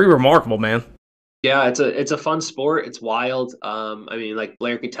 Is pretty remarkable, man. Yeah, it's a fun sport. It's wild. I mean, like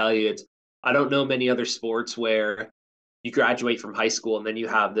Blair could tell you, I don't know many other sports where you graduate from high school and then you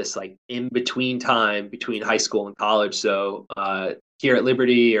have this like in between time between high school and college. So here at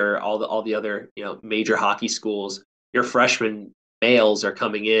Liberty or all the other major hockey schools, your freshmen males are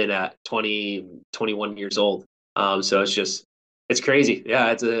coming in at 20, 21 years old. So it's crazy.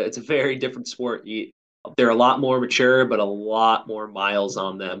 Yeah, it's a very different sport. They're a lot more mature, but a lot more miles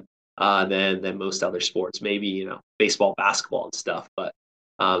on them than most other sports. Maybe baseball, basketball, and stuff, but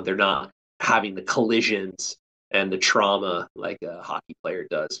they're not having the collisions and the trauma like a hockey player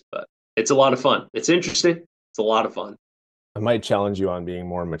does. But it's a lot of fun. It's interesting. It's a lot of fun. I might challenge you on being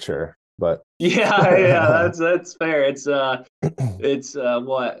more mature, but yeah, that's fair. It's what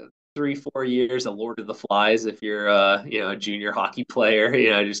 3-4 years of Lord of the Flies if you're a junior hockey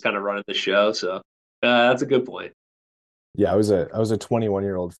player, just kind of running the show. So that's a good point. Yeah, I was a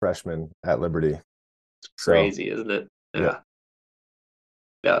 21-year-old freshman at Liberty. It's crazy, isn't it? Yeah.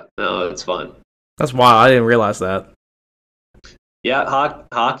 Yeah, no, it's fun. That's wild. I didn't realize that. Yeah,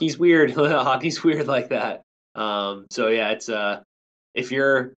 hockey's weird. Hockey's weird like that. So yeah, it's if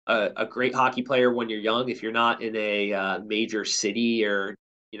you're a great hockey player when you're young, if you're not in a major city or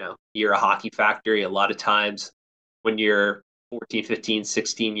you're a hockey factory, a lot of times when you're 14, 15,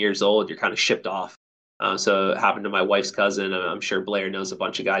 16 years old, you're kind of shipped off. So it happened to my wife's cousin, and I'm sure Blair knows a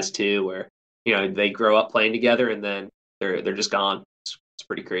bunch of guys too, where they grow up playing together and then they're just gone. It's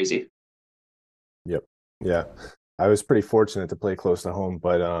pretty crazy. Yep. Yeah. I was pretty fortunate to play close to home,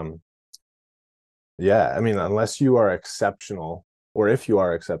 but yeah, I mean, unless you are exceptional, or if you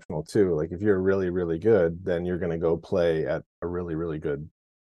are exceptional too, like if you're really, really good, then you're going to go play at a really, really good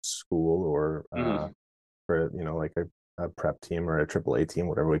school or for, like a prep team or a AAA team,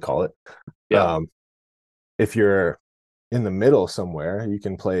 whatever we call it. Yeah. If you're in the middle somewhere, you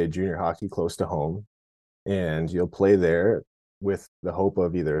can play junior hockey close to home, and you'll play there with the hope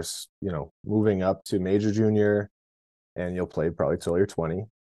of either, moving up to major junior, and you'll play probably till you're 20.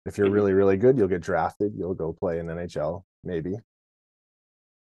 If you're really, really good, you'll get drafted. You'll go play in the NHL, maybe.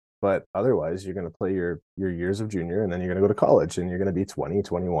 But otherwise, you're going to play your years of junior, and then you're going to go to college, and you're going to be 20,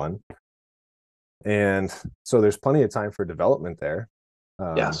 21. And so there's plenty of time for development there.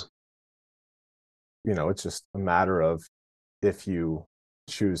 Yes. It's just a matter of if you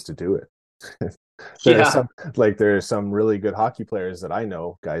choose to do it. There are some really good hockey players that I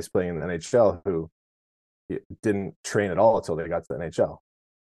know, guys playing in the NHL who didn't train at all until they got to the NHL.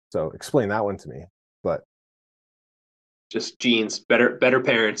 So explain that one to me. But just genes, better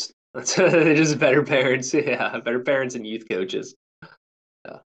parents. They're just better parents. Yeah, better parents and youth coaches.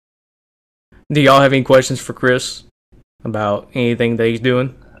 Yeah. Do y'all have any questions for Chris about anything that he's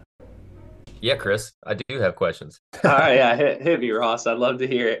doing? Yeah, Chris, I do have questions. All right, yeah, hit me, Ross. I'd love to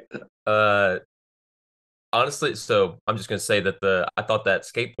hear it. Honestly, so I'm just gonna say that I thought that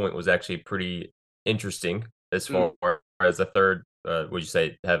skate point was actually pretty interesting as far as a third. Would you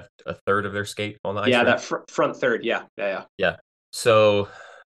say have a third of their skate on the ice? Yeah, that front third. Yeah. So,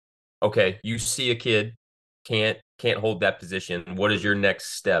 okay, you see a kid can't hold that position. What is your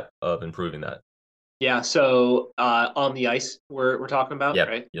next step of improving that? Yeah, so on the ice we're talking about,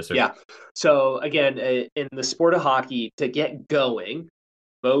 right? Yes, sir. Yeah. So again, in the sport of hockey, to get going,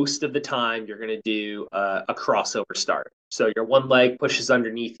 most of the time you're going to do a crossover start. So your one leg pushes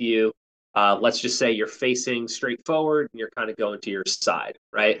underneath you. Let's just say you're facing straight forward and you're kind of going to your side,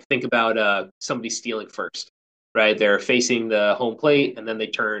 right? Think about somebody stealing first, right? They're facing the home plate and then they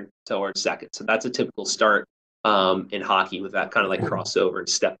turn towards second. So that's a typical start in hockey with that kind of like crossover and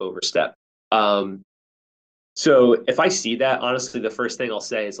step over step. So if I see that, honestly, the first thing I'll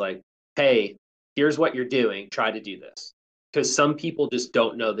say is like, hey, here's what you're doing. Try to do this. Because some people just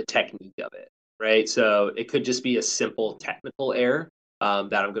don't know the technique of it, right? So it could just be a simple technical error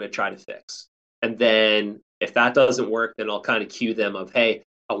that I'm going to try to fix. And then if that doesn't work, then I'll kind of cue them of, hey,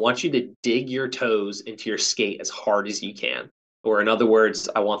 I want you to dig your toes into your skate as hard as you can. Or in other words,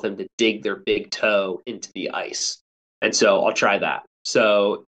 I want them to dig their big toe into the ice. And so I'll try that.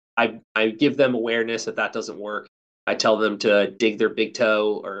 So I give them awareness. If that doesn't work, I tell them to dig their big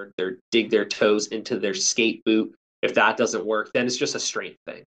toe or dig their toes into their skate boot. If that doesn't work, then it's just a strength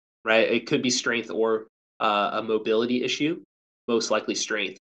thing, right? It could be strength or a mobility issue, most likely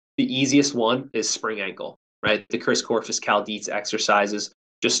strength. The easiest one is spring ankle, right? The Chris Korfis Cal Dietz exercises,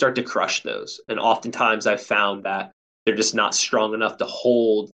 just start to crush those. And oftentimes I've found that they're just not strong enough to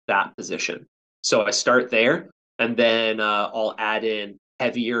hold that position. So I start there, and then I'll add in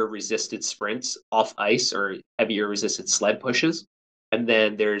heavier resisted sprints off ice or heavier resisted sled pushes. And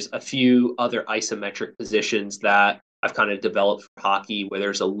then there's a few other isometric positions that I've kind of developed for hockey where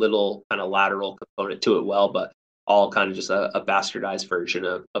there's a little kind of lateral component to it but all kind of just a bastardized version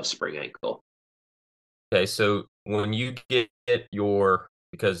of spring ankle. Okay, so when you get your,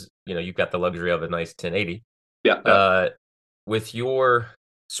 because you've got the luxury of a nice 1080, Yeah. with your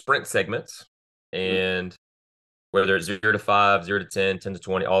sprint segments and whether it's 0 to 5, 0 to 10, 10 to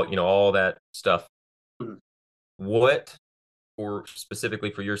 20, all that stuff. Mhm. What, or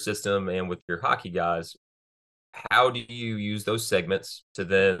specifically for your system and with your hockey guys, how do you use those segments to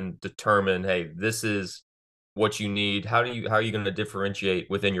then determine, hey, this is what you need? How are you going to differentiate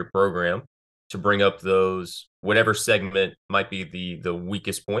within your program to bring up those, whatever segment might be the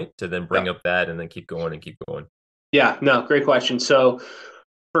weakest point, to then bring up that and then keep going and keep going? Yeah, no, great question. So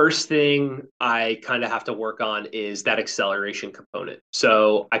first thing I kind of have to work on is that acceleration component.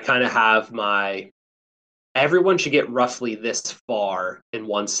 So I kind of have everyone should get roughly this far in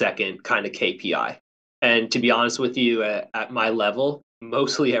 1 second kind of KPI. And to be honest with you, at my level,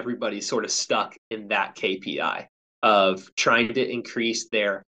 mostly everybody's sort of stuck in that KPI of trying to increase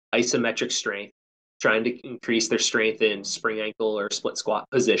their isometric strength, trying to increase their strength in spring ankle or split squat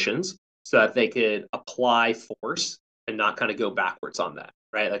positions so that they could apply force and not kind of go backwards on that,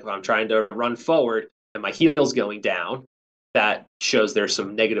 right? Like if I'm trying to run forward and my heel's going down, that shows there's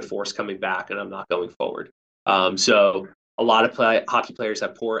some negative force coming back and I'm not going forward. So a lot of hockey players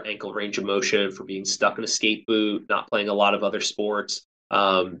have poor ankle range of motion for being stuck in a skate boot, not playing a lot of other sports.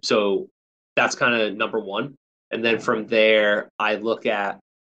 So that's kind of number one. And then from there, I look at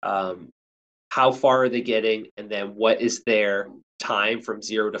how far are they getting, and then what is their time from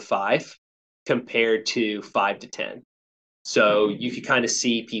 0 to 5 compared to 5 to 10. So you can kind of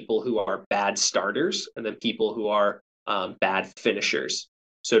see people who are bad starters and then people who are bad finishers,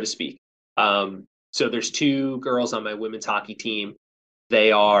 so to speak. So there's 2 girls on my women's hockey team.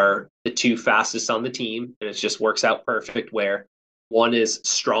 They are the 2 fastest on the team, and it just works out perfect where one is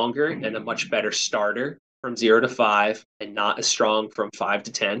stronger and a much better starter from 0 to 5 and not as strong from 5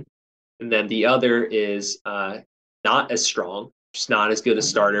 to 10. And then the other is not as strong, just not as good a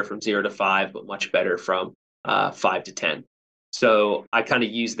starter from 0 to 5, but much better from 5 to 10. So I kind of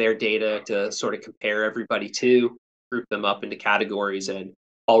use their data to sort of compare everybody to, group them up into categories, and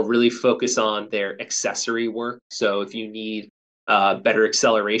I'll really focus on their accessory work. So if you need better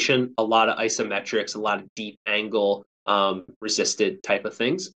acceleration, a lot of isometrics, a lot of deep angle resisted type of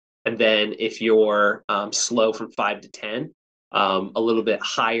things. And then if you're slow from 5 to 10, a little bit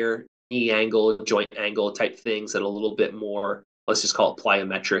higher knee angle, joint angle type things, and a little bit more, let's just call it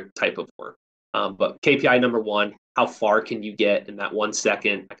plyometric type of work. But KPI number one, how far can you get in that 1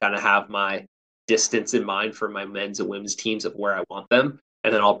 second? I kind of have my distance in mind for my men's and women's teams of where I want them.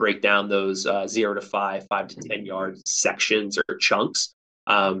 And then I'll break down those 0 to 5, 5 to 10 yard sections or chunks,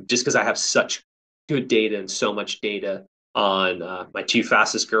 just because I have such good data and so much data on my 2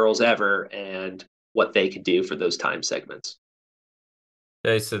 fastest girls ever and what they could do for those time segments.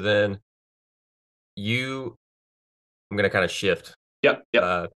 Okay, so then I'm going to kind of shift. Yep.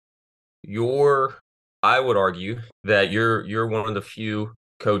 I would argue that you're one of the few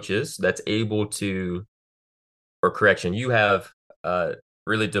coaches that's able to, or correction, you have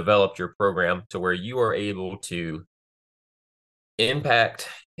really developed your program to where you are able to impact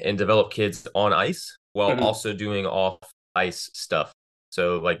and develop kids on ice while also doing off ice stuff.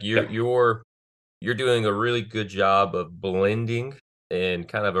 So like you're doing a really good job of blending and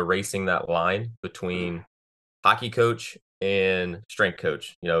kind of erasing that line between hockey coach and strength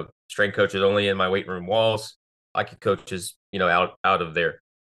coach. Strength coach is only in my weight room walls. Hockey coach is, out of there.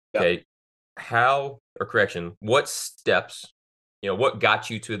 Okay. What steps, what got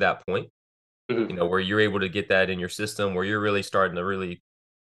you to that point, where you're able to get that in your system, where you're really starting to really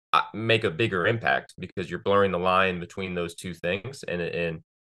make a bigger impact because you're blurring the line between those two things and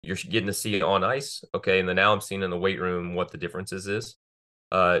you're getting to see it on ice. Okay. And then now I'm seeing in the weight room what the differences is.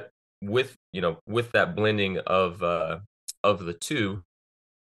 With that blending of the two,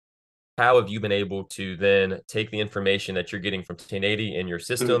 how have you been able to then take the information that you're getting from 1080 in your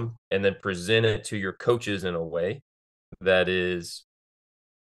system and then present it to your coaches in a way that is,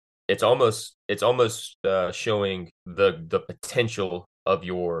 it's almost showing the potential of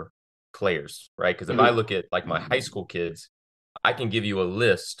your players, right? Because if I look at like my high school kids, I can give you a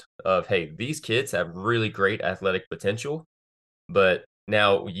list of, hey, these kids have really great athletic potential, but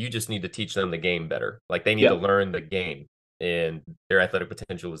now you just need to teach them the game better. Like they need to learn the game, and their athletic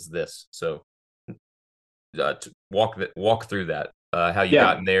potential is this. So to walk through that, how you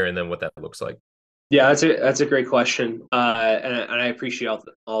got in there, and then what that looks like. Yeah, that's a great question, and I appreciate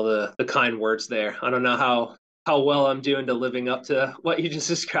all the kind words there. I don't know how how well I'm doing to living up to what you just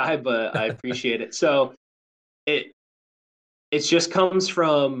described, but I appreciate it. So it just comes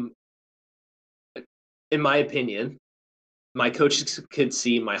from, in my opinion, my coaches could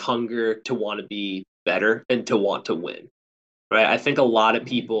see my hunger to want to be better and to want to win. Right. I think a lot of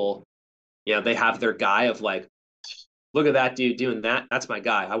people, they have their guy of like, look at that dude doing that. That's my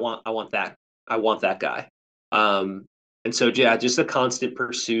guy. I want that. I want that guy. And so, yeah, just a constant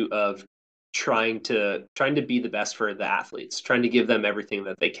pursuit of trying to be the best for the athletes, trying to give them everything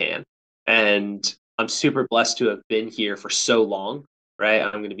that they can. And I'm super blessed to have been here for so long, right?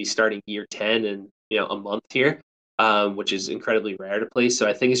 I'm going to be starting year 10 in, a month here, which is incredibly rare to play. So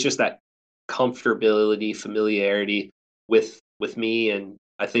I think it's just that comfortability, familiarity with me. And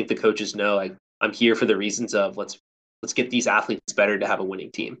I think the coaches know I'm here for the reasons of let's get these athletes better to have a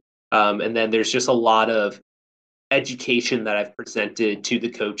winning team. And then there's just a lot of education that I've presented to the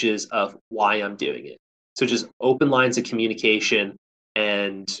coaches of why I'm doing it. So just open lines of communication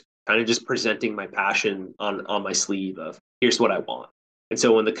and kind of just presenting my passion on my sleeve of here's what I want. And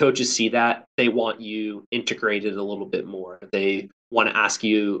so when the coaches see that, they want you integrated a little bit more. They want to ask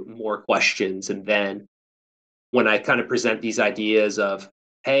you more questions. And then when I kind of present these ideas of,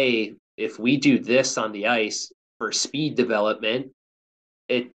 hey, if we do this on the ice for speed development,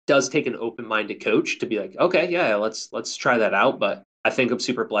 it does take an open-minded coach to be like, okay, yeah, let's try that out. But I think I'm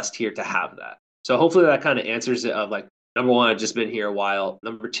super blessed here to have that. So hopefully that kind of answers it of like, number one, I've just been here a while.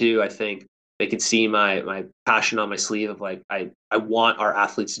 Number two, I think they can see my passion on my sleeve of like, I want our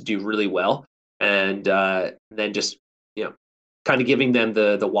athletes to do really well. And then just, kind of giving them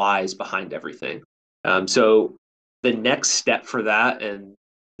the whys behind everything. So the next step for that, and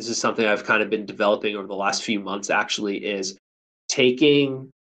this is something I've kind of been developing over the last few months actually, is taking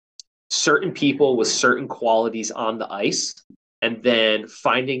certain people with certain qualities on the ice and then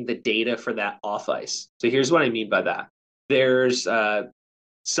finding the data for that off ice. So here's what I mean by that. There's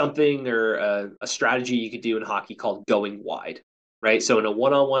something or a strategy you could do in hockey called going wide, right? So in a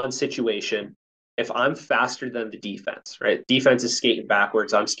one-on-one situation, if I'm faster than the defense, right? Defense is skating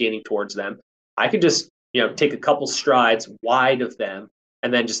backwards, I'm skating towards them. I could just, take a couple strides wide of them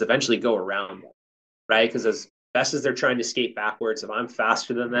and then just eventually go around them, right? Because as best as they're trying to skate backwards, if I'm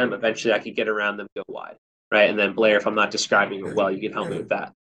faster than them, eventually I could get around them, go wide, right? And then Blair, if I'm not describing it well, you can help me with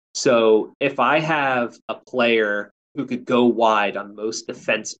that. So if I have a player who could go wide on most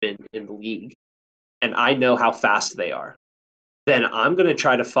defensemen in the league, and I know how fast they are, then I'm going to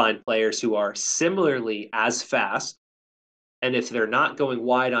try to find players who are similarly as fast. And if they're not going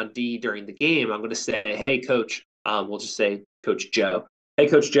wide on D during the game, I'm going to say, hey, coach, we'll just say Coach Joe. Hey,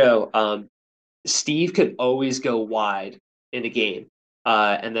 Coach Joe, Steve could always go wide in a game.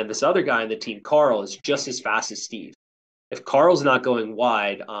 And then this other guy on the team, Carl, is just as fast as Steve. If Carl's not going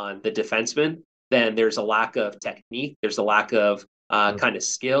wide on the defenseman, then there's a lack of technique. There's a lack of kind of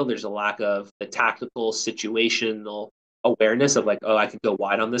skill. There's a lack of the tactical situational awareness of like, oh, I could go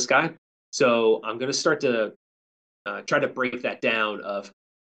wide on this guy. So I'm going to start to try to break that down of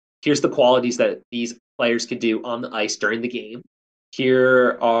here's the qualities that these players can do on the ice during the game.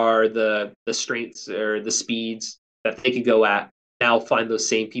 Here are the strengths or the speeds that they could go at. Now find those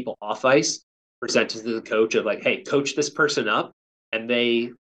same people off ice, present it to the coach of like, hey, coach this person up, and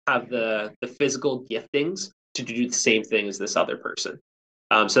they have the physical giftings to do the same thing as this other person.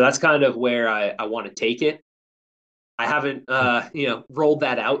 So that's kind of where I want to take it. I haven't rolled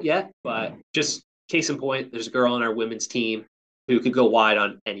that out yet, but just case in point, there's a girl on our women's team who could go wide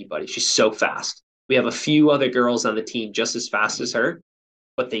on anybody. She's so fast. We have a few other girls on the team just as fast as her,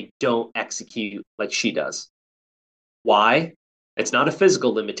 but they don't execute like she does. Why? It's not a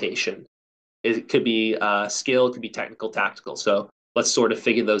physical limitation. It could be skill, it could be technical, tactical. So let's sort of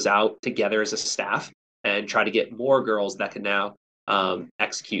figure those out together as a staff and try to get more girls that can now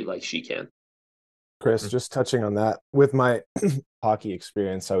execute like she can. Chris, just touching on that, with my hockey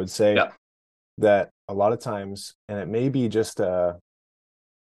experience, I would say that a lot of times, and it may be just it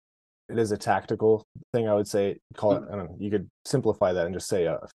is a tactical thing, I would say, call it, I don't know, you could simplify that and just say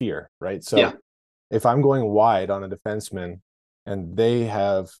a fear, right? So if I'm going wide on a defenseman and they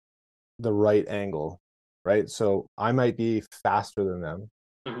have the right angle, right? So I might be faster than them,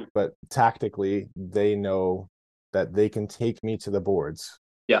 but tactically they know that they can take me to the boards.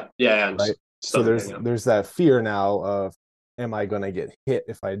 Right. So there's that fear now of, am I going to get hit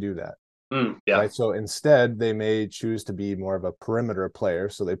if I do that? Right. So instead, they may choose to be more of a perimeter player.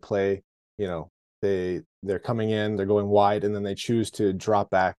 So they play, they're coming in, they're going wide, and then they choose to drop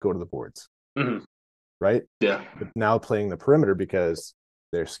back, go to the boards. Right. Yeah. But now playing the perimeter because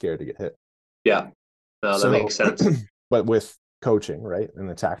they're scared to get hit. Yeah. No, that makes sense. But with coaching, right, and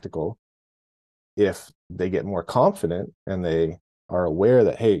the tactical, if they get more confident and they are aware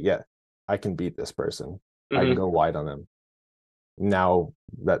that, hey, yeah, I can beat this person, I can go wide on them, now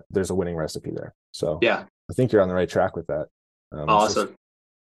that there's a winning recipe there. So Yeah, I think you're on the right track with that. awesome.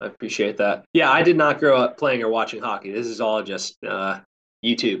 I appreciate that. Yeah, I did not grow up playing or watching hockey. This is all just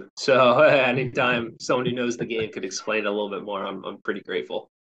YouTube. So anytime someone who knows the game could explain it a little bit more, I'm pretty grateful.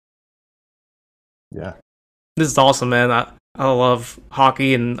 Yeah. This is awesome, man. I love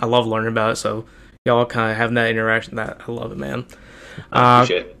hockey and I love learning about it. So y'all kind of having that interaction, that I love it, man. I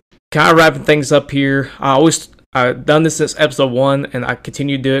appreciate it. Kind of wrapping things up here. I've done this since episode 1, and I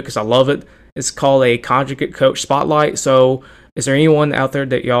continue to do it because I love it. It's called a Conjugate Coach Spotlight. So is there anyone out there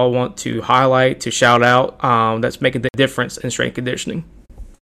that y'all want to highlight, to shout out, that's making the difference in strength conditioning?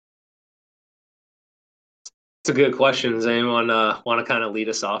 It's a good question. Does anyone want to kind of lead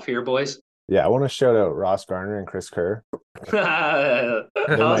us off here, boys? Yeah, I want to shout out Ross Garner and Chris Kerr. I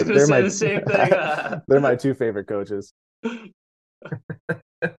was going to say the same thing. They're my two favorite coaches.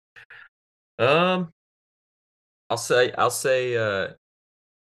 I'll say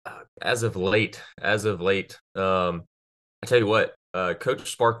as of late, I tell you what,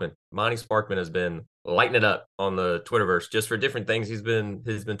 Coach Monty Sparkman has been lighting it up on the Twitterverse just for different things he's been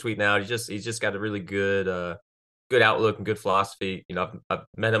tweeting out. He's just got a really good outlook and good philosophy. You know, I've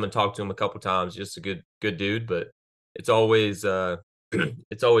met him and talked to him a couple times. Just a good dude, but it's always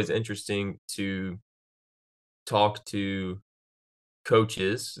it's always interesting to talk to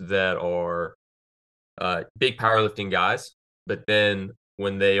coaches that are big powerlifting guys, but then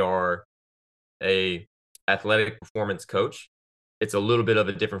when they are a athletic performance coach, it's a little bit of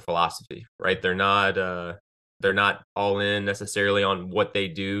a different philosophy, right? They're not all in necessarily on what they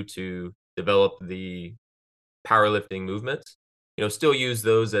do to develop the powerlifting movements. You know, still use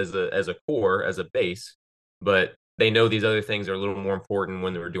those as a core, as a base, but they know these other things are a little more important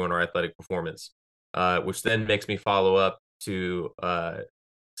when we're doing our athletic performance, which then makes me follow up to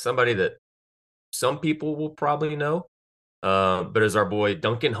somebody that some people will probably know, but is our boy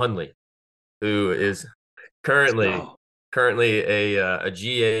Duncan Hunley, who is currently a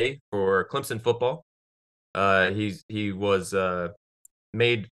GA for Clemson football. He was had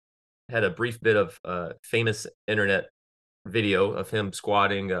a brief bit of famous internet video of him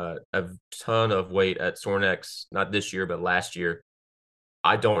squatting a ton of weight at Sornex, not this year but last year.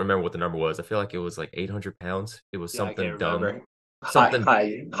 I don't remember what the number was. I feel like it was like 800 pounds. It was something dumb.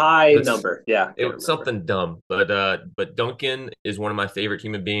 High number. Yeah. It was something dumb. But Duncan is one of my favorite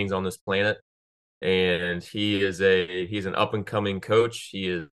human beings on this planet. And he's an up and coming coach.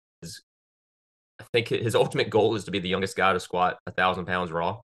 I think his ultimate goal is to be the youngest guy to squat 1,000 pounds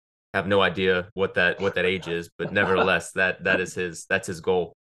raw. I have no idea what that age is, but nevertheless, that's his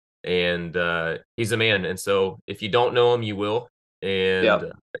goal. And he's a man. And so if you don't know him, you will.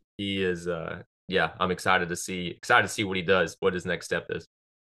 And he is I'm excited to see what he does, what his next step is.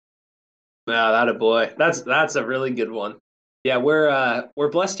 Yeah, that a boy. That's a really good one. Yeah,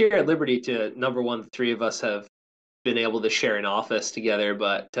 we're blessed here at Liberty to, number one, the three of us have been able to share an office together,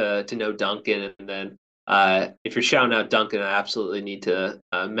 but to know Duncan, and then if you're shouting out Duncan, I absolutely need to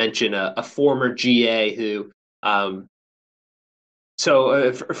mention a former GA who. For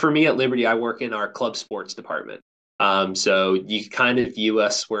me at Liberty, I work in our club sports department. So you kind of view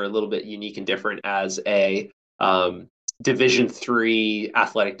us, we're a little bit unique and different as a Division III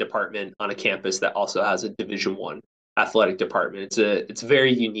athletic department on a campus that also has a Division I athletic department. It's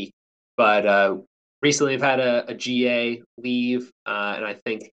very unique. But recently I've had a GA leave, and I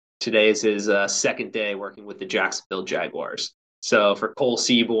think today is his second day working with the Jacksonville Jaguars. So for Cole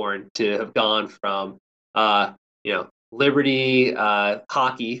Seaborn to have gone from Liberty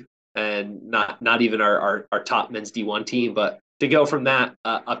hockey, and not even our top men's D1 team, but to go from that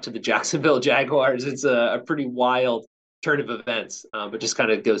up to the Jacksonville Jaguars, it's a pretty wild turn of events. But just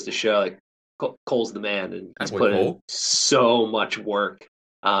kind of goes to show, like, Cole's the man, and he's put in so much work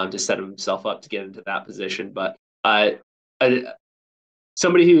to set himself up to get into that position. But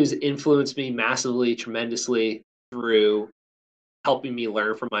somebody who's influenced me massively, tremendously through helping me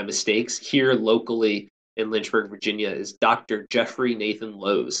learn from my mistakes here locally in Lynchburg, Virginia, is Dr. Jeffrey Nathan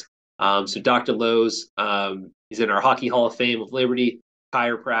Lowe's. So Dr. Lowe's, he's in our Hockey Hall of Fame of Liberty,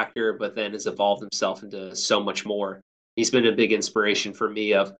 chiropractor, but then has evolved himself into so much more. He's been a big inspiration for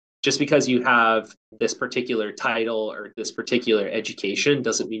me of, just because you have this particular title or this particular education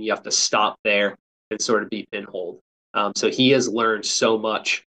doesn't mean you have to stop there and sort of be pinholed. So he has learned so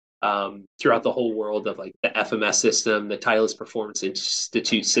much throughout the whole world of, like, the FMS system, the Titleist Performance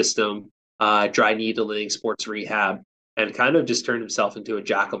Institute system, dry needling, sports rehab, and kind of just turned himself into a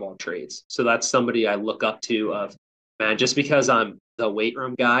jack of all trades. So that's somebody I look up to of, man, just because I'm the weight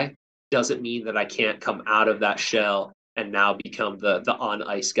room guy doesn't mean that I can't come out of that shell and now become the on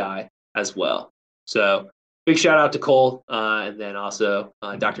ice guy as well. So big shout out to Cole, and then also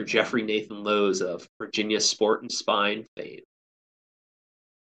Dr. Jeffrey Nathan Lowe's of Virginia Sport and Spine fame.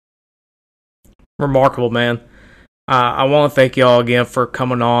 Remarkable, man. I want to thank y'all again for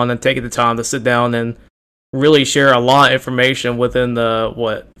coming on and taking the time to sit down and really share a lot of information within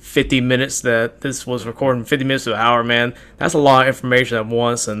the 50 minutes that this was recording. 50 minutes to an hour, man. That's a lot of information at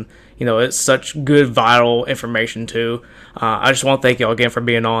once, and it's such good, vital information too. I just want to thank y'all again for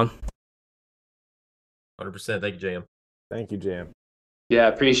being on. 100%. Thank you, JM. Thank you, JM. Yeah,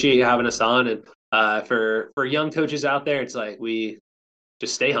 appreciate you having us on. And for young coaches out there, it's like we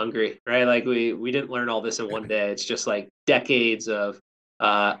just stay hungry, right? Like we didn't learn all this in one day. It's just like decades of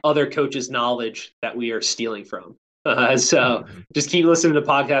other coaches' knowledge that we are stealing from. So just keep listening to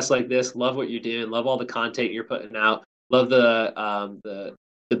podcasts like this. Love what you're doing. Love all the content you're putting out. Love the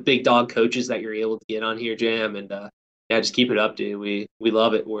big dog coaches that you're able to get on here, Jam. And yeah, just keep it up, dude. We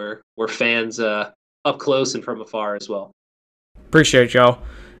love it. We're fans up close and from afar as well. Appreciate y'all.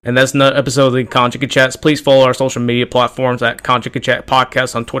 And that's another episode of the Conjugate Chats. Please follow our social media platforms at Conjugate Chat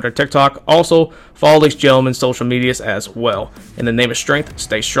Podcast on Twitter, TikTok. Also, follow these gentlemen's social medias as well. In the name of strength,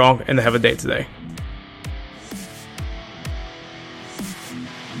 stay strong and have a day today.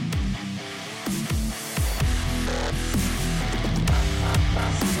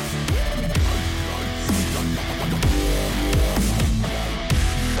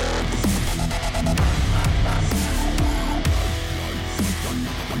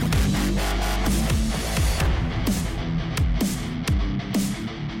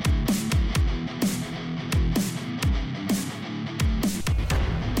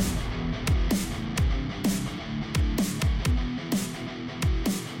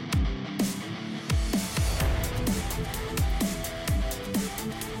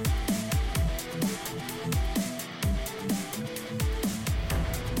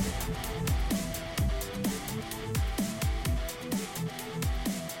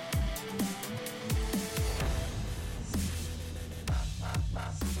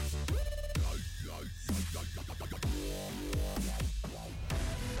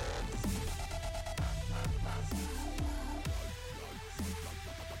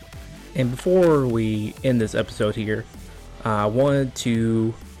 And before we end this episode here, I wanted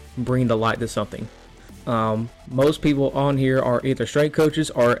to bring the light to something. Most people on here are either strength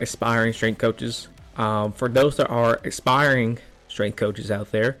coaches or aspiring strength coaches. For those that are aspiring strength coaches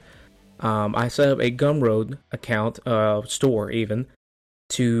out there, I set up a Gumroad account, store even,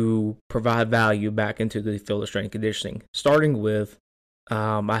 to provide value back into the field of strength conditioning. Starting with,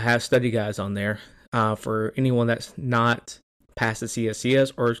 I have study guides on there for anyone that's not past the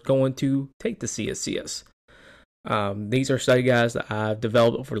CSCS or is going to take the CSCS. These are study guides that I've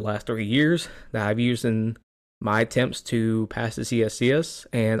developed over the last 3 years that I've used in my attempts to pass the CSCS,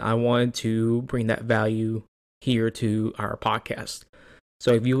 and I wanted to bring that value here to our podcast.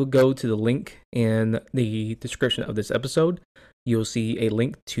 So if you will go to the link in the description of this episode, you'll see a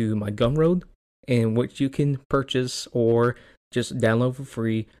link to my Gumroad in which you can purchase or just download for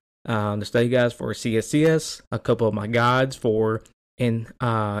free the study guides for CSCS, a couple of my guides for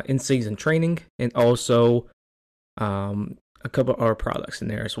in-season training, and also a couple of our products in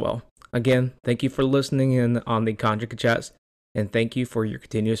there as well. Again, thank you for listening in on the Conjugate Chats, and thank you for your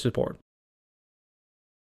continuous support.